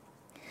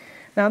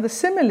 Now the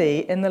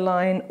simile in the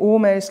line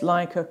almost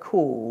like a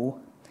call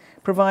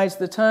provides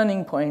the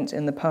turning point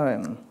in the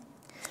poem.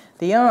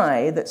 The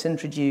I that's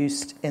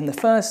introduced in the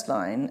first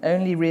line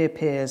only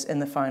reappears in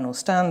the final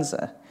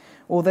stanza,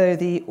 although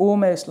the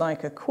almost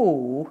like a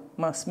call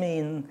must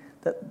mean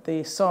that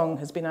the song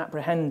has been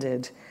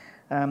apprehended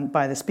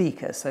by the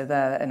speaker. So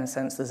there, in a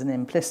sense, there's an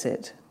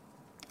implicit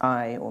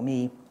I or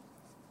me.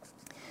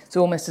 It's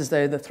almost as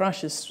though the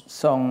thrush's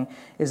song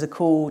is a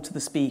call to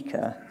the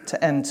speaker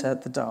to enter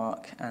the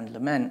dark and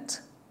lament.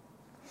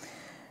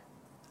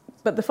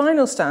 But the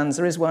final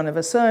stanza is one of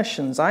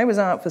assertions. I was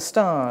out for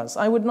stars.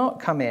 I would not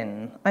come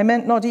in. I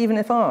meant not even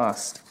if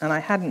asked, and I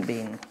hadn't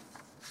been.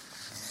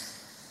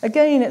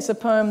 Again, it's a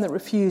poem that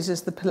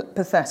refuses the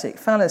pathetic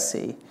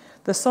fallacy.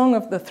 The song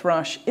of the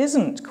thrush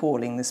isn't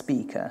calling the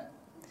speaker.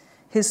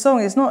 His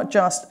song is not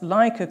just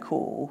like a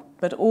call,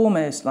 but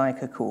almost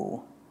like a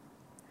call.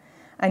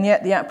 And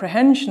yet the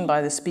apprehension by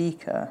the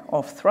speaker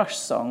of thrush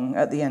song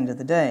at the end of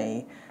the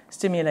day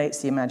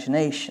stimulates the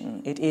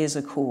imagination. It is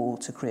a call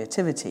to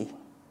creativity.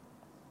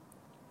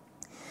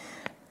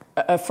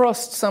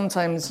 Frost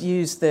sometimes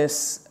used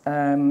this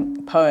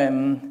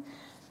poem,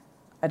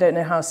 I don't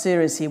know how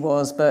serious he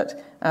was,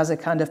 but as a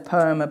kind of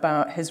poem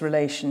about his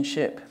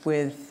relationship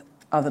with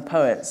other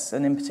poets,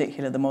 and in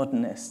particular the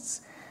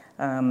modernists.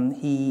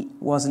 He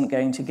wasn't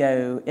going to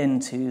go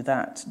into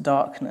that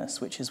darkness,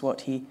 which is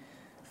what he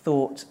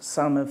thought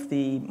some of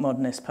the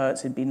modernist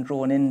poets had been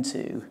drawn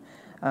into.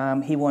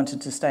 He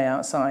wanted to stay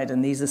outside,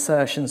 and these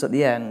assertions at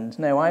the end,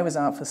 no, I was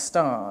out for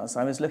stars,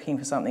 I was looking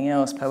for something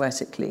else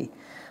poetically,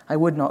 I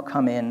would not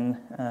come in,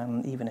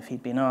 even if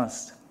he'd been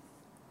asked.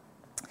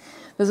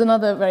 There's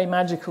another very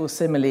magical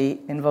simile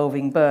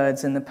involving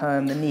birds in the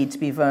poem, The Need to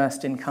be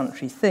Versed in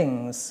Country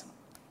Things.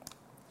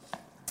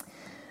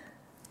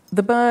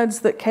 The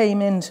birds that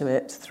came into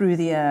it through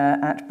the air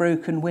at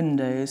broken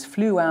windows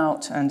flew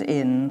out and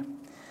in,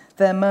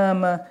 their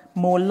murmur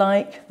more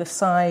like the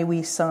sigh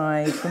we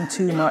sigh from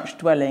too much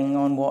dwelling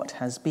on what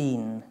has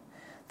been.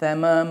 Their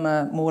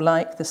murmur more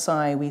like the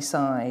sigh we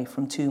sigh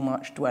from too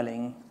much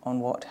dwelling on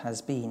what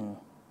has been.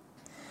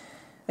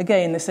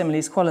 Again, the simile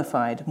is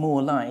qualified,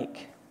 more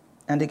like,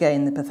 and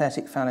again the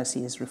pathetic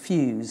fallacy is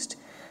refused,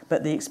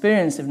 but the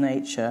experience of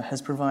nature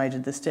has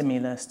provided the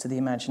stimulus to the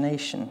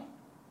imagination.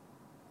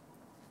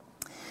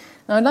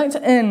 Now, I'd like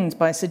to end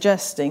by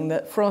suggesting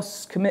that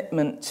Frost's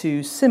commitment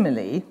to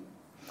simile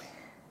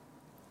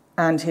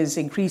and his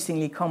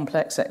increasingly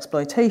complex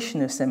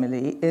exploitation of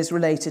simile is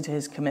related to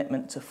his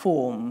commitment to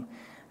form,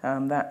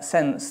 that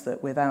sense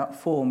that without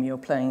form you're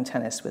playing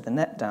tennis with a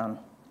net down.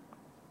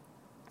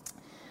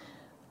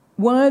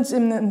 Words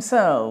in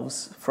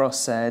themselves,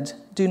 Frost said,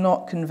 do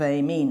not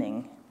convey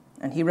meaning,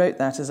 and he wrote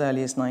that as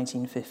early as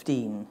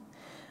 1915.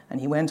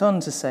 And he went on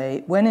to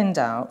say, when in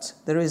doubt,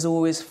 there is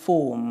always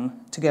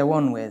form to go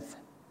on with.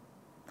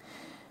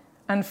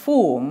 And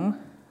form,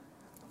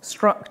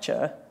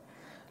 structure,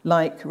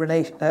 like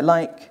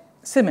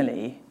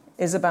simile,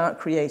 is about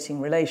creating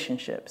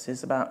relationships,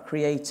 is about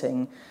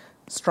creating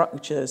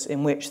structures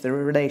in which there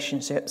are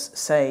relationships,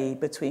 say,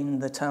 between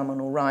the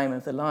terminal rhyme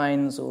of the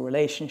lines or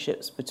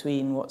relationships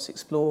between what's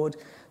explored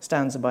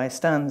stanza by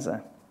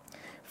stanza.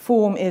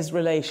 Form is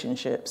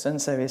relationships,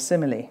 and so is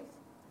simile.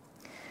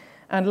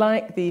 And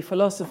like the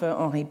philosopher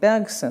Henri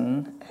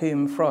Bergson,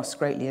 whom Frost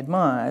greatly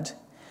admired,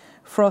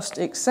 Frost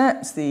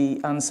accepts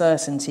the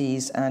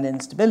uncertainties and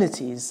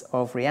instabilities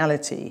of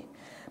reality,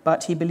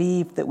 but he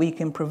believed that we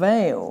can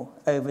prevail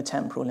over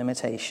temporal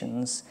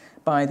limitations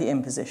by the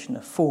imposition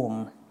of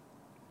form.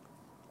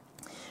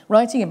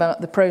 Writing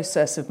about the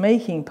process of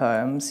making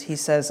poems, he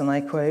says, and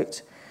I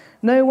quote,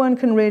 "No one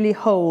can really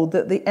hold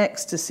that the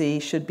ecstasy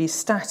should be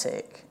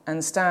static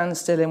and stand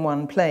still in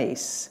one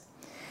place.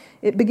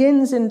 It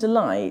begins in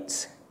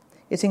delight.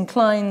 It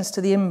inclines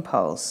to the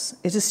impulse.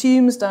 It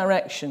assumes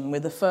direction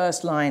with the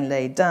first line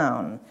laid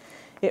down.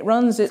 It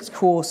runs its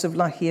course of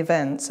lucky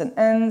events and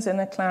ends in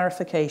a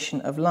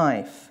clarification of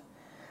life.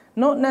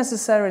 Not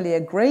necessarily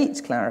a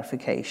great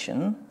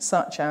clarification,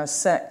 such as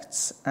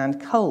sects and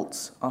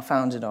cults are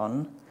founded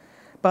on,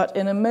 but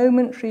in a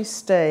momentary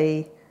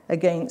stay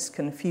against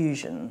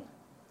confusion.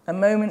 A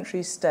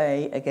momentary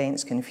stay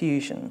against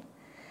confusion.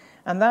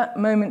 And that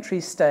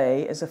momentary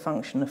stay is a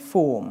function of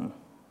form.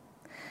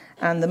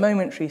 And the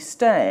momentary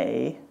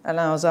stay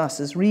allows us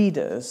as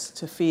readers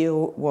to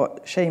feel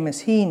what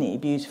Seamus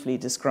Heaney beautifully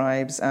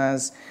describes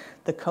as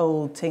the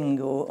cold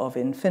tingle of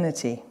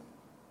infinity.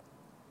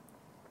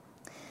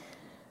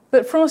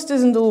 But Frost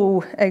isn't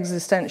all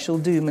existential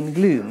doom and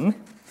gloom.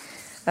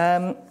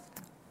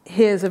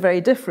 Here's a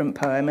very different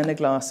poem, In a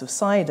Glass of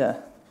Cider.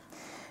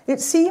 It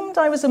seemed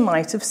I was a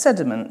mite of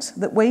sediment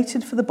that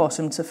waited for the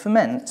bottom to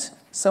ferment,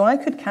 so I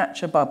could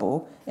catch a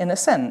bubble in a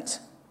scent.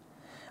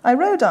 I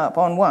rode up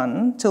on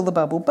one till the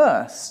bubble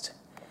burst,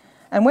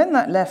 and when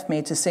that left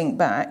me to sink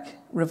back,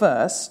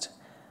 reversed,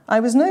 I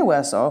was no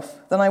worse off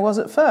than I was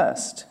at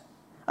first.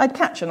 I'd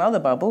catch another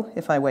bubble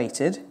if I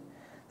waited.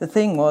 The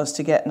thing was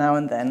to get now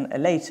and then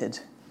elated."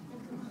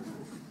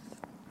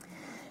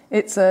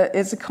 It's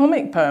a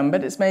comic poem,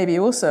 but it's maybe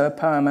also a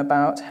poem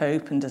about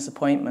hope and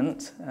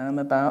disappointment,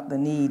 about the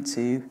need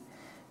to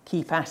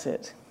keep at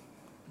it.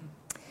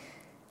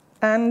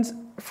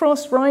 And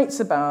Frost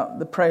writes about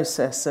the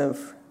process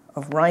of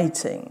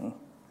writing.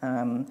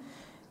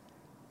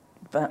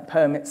 That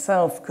poem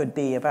itself could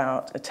be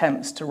about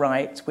attempts to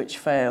write which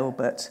fail,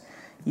 but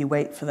you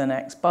wait for the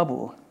next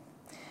bubble.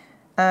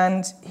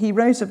 And he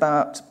wrote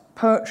about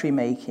poetry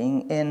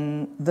making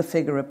in The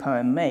Figure a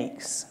Poem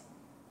Makes.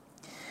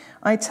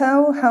 I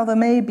tell how there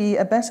may be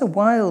a better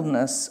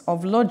wildness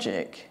of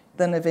logic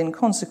than of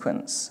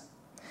inconsequence,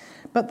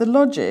 but the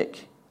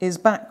logic is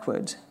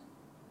backward,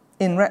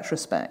 in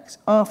retrospect,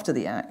 after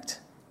the act.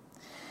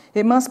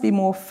 It must be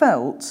more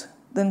felt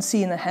than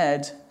seen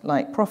ahead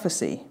like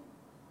prophecy.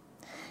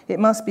 It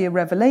must be a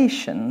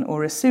revelation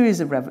or a series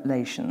of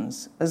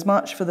revelations, as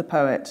much for the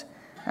poet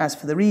as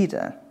for the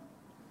reader.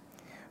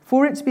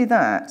 For it to be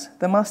that,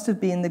 there must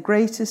have been the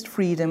greatest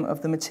freedom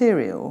of the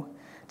material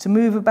to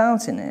move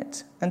about in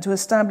it and to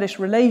establish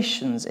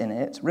relations in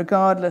it,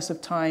 regardless of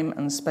time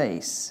and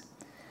space,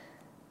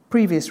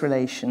 previous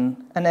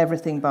relation and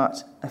everything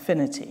but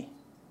affinity.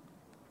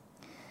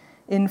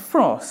 In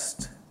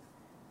Frost,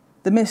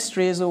 the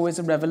mystery is always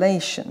a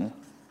revelation,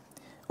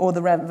 or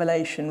the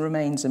revelation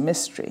remains a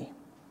mystery.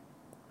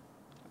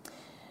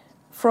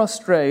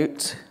 Frost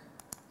wrote,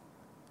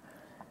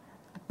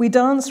 "We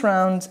dance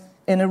round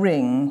in a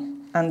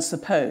ring and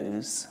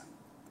suppose,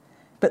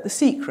 but the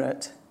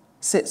secret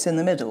sits in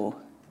the middle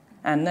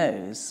and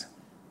knows.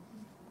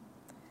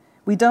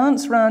 We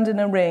dance round in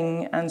a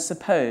ring and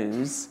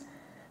suppose,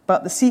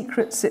 but the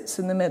secret sits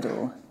in the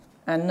middle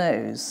and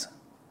knows."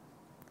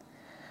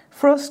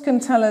 Frost can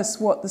tell us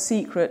what the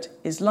secret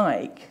is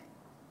like,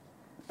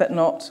 but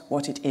not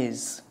what it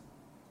is.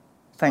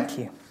 Thank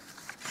you.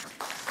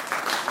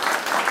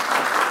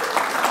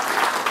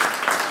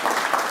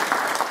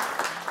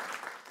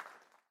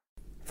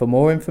 For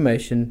more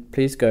information,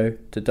 please go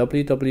to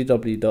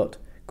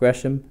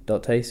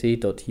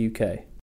www.gresham.ac.uk.